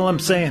it. That's all I'm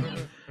saying.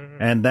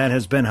 And that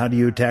has been How Do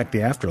You Attack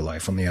the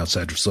Afterlife on the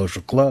Outsider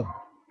Social Club.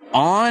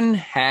 On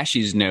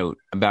Hashi's note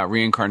about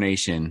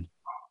reincarnation,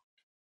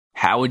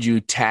 how would you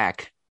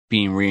attack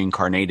being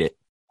reincarnated?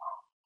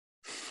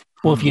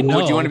 Well, if you know,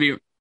 what would you want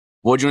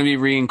to be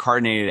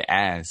reincarnated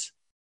as?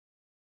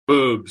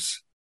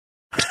 Boobs.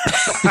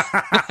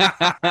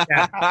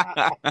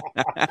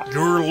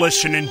 You're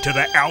listening to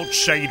the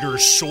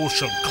Outsiders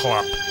Social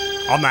Club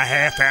on the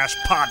Half-Ass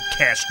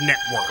Podcast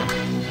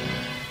Network.